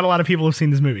because not a lot of people have seen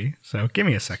this movie. So give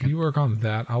me a second. You work on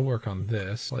that. I'll work on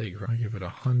this. I give it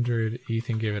 100.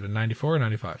 Ethan gave it a 94 or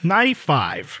 95?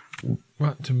 95.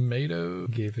 Rotten Tomato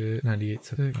gave it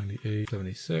 98, 98,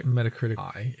 76.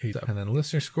 Metacritic 87. And then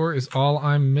listener score is all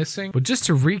I'm missing. But just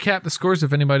to recap the scores,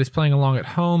 if anybody's playing along at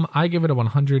home, I give it a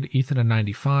 100, Ethan a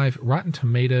 95. Rotten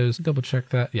Tomatoes, double check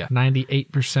that. Yeah,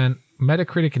 98%.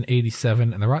 Metacritic an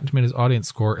 87, and the Rotten Tomatoes audience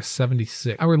score is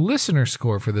 76. Our listener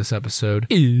score for this episode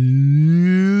is...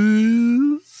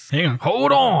 Hang on.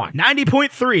 Hold on.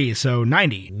 90.3, so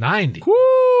 90. 90.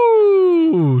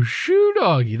 Woo! Shoo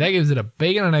doggy. That gives it a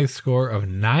Bacon and Eggs score of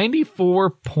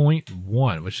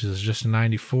 94.1, which is just a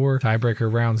 94.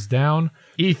 Tiebreaker rounds down.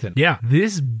 Ethan. Yeah.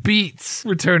 This beats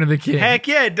Return of the King. Heck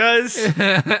yeah, it does.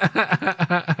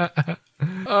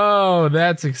 Oh,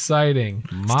 that's exciting.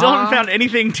 Still haven't found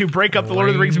anything to break up the Lord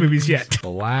of the Rings movies yet.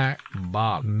 Black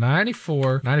Bob.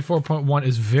 94.1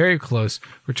 is very close.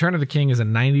 Return of the King is a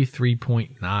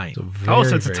 93.9. So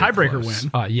so it's a tiebreaker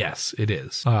win. Yes, it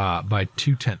is. By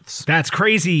 2/10. That's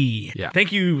crazy. Yeah.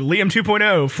 Thank you, Liam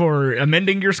 2.0, for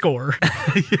amending your score.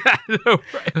 Yeah, I know,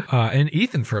 right? And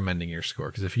Ethan for amending your score,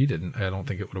 because if you didn't, I don't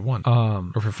think it would have won.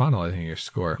 Or for finalizing your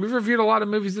score. We've reviewed a lot of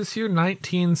movies this year,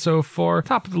 19 so far.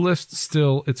 Top of the list,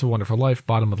 still It's a Wonderful Life.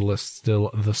 Bottom of the list,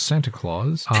 still The Santa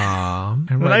Claus. And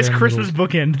a nice Christmas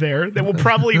bookend there that will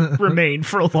probably remain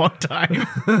for a long time.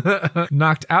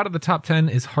 Knocked out of the top 10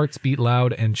 is Hearts Beat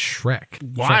Loud and Shrek.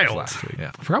 Wild. Shrek's last week.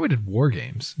 Yeah. I forgot we did War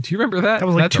Games. Do you remember that? That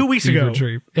was like That's 2 weeks ago.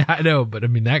 Dream. Yeah, I know, but I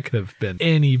mean, that could have been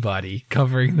anybody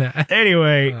covering that.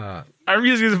 Anyway, our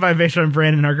music is by Vaishon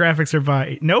Brandon. Our graphics are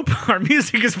by... Nope. Our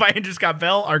music is by Andrew Scott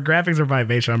Bell. Our graphics are by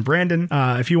Vaishon Brandon.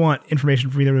 If you want information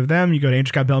from either of them, you go to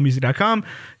andrewscottbellmusic.com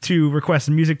to request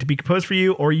music to be composed for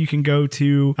you, or you can go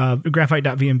to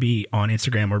graphite.vmb on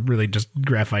Instagram, or really just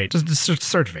Graphite. Just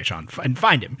search Vaishon and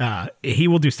find him. He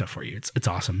will do stuff for you. It's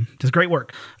awesome. Does great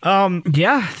work.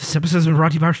 Yeah, this episode has been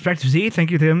brought to you by Perspective Z.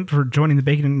 Thank you to them for joining the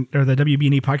Bacon or the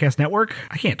WBNE Podcast Network.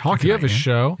 I can't talk If you have a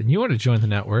show and you want to join the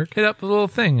network, hit up the little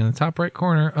thing in the top right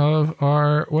corner of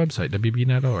our website,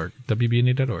 WBNE.org.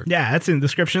 Yeah, that's in the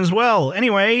description as well.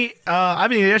 Anyway, I've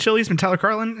been Ian Chili's been Tyler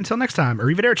Carlin. Until next time,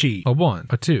 arrivederci. A 1,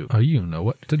 a 2, you know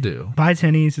what to do. Bye,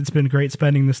 Tennies. It's been great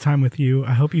spending this time with you.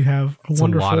 I hope you have a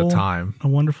wonderful lot of time. A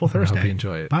wonderful Thursday. I hope you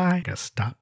enjoy it. Bye. Gotta stop.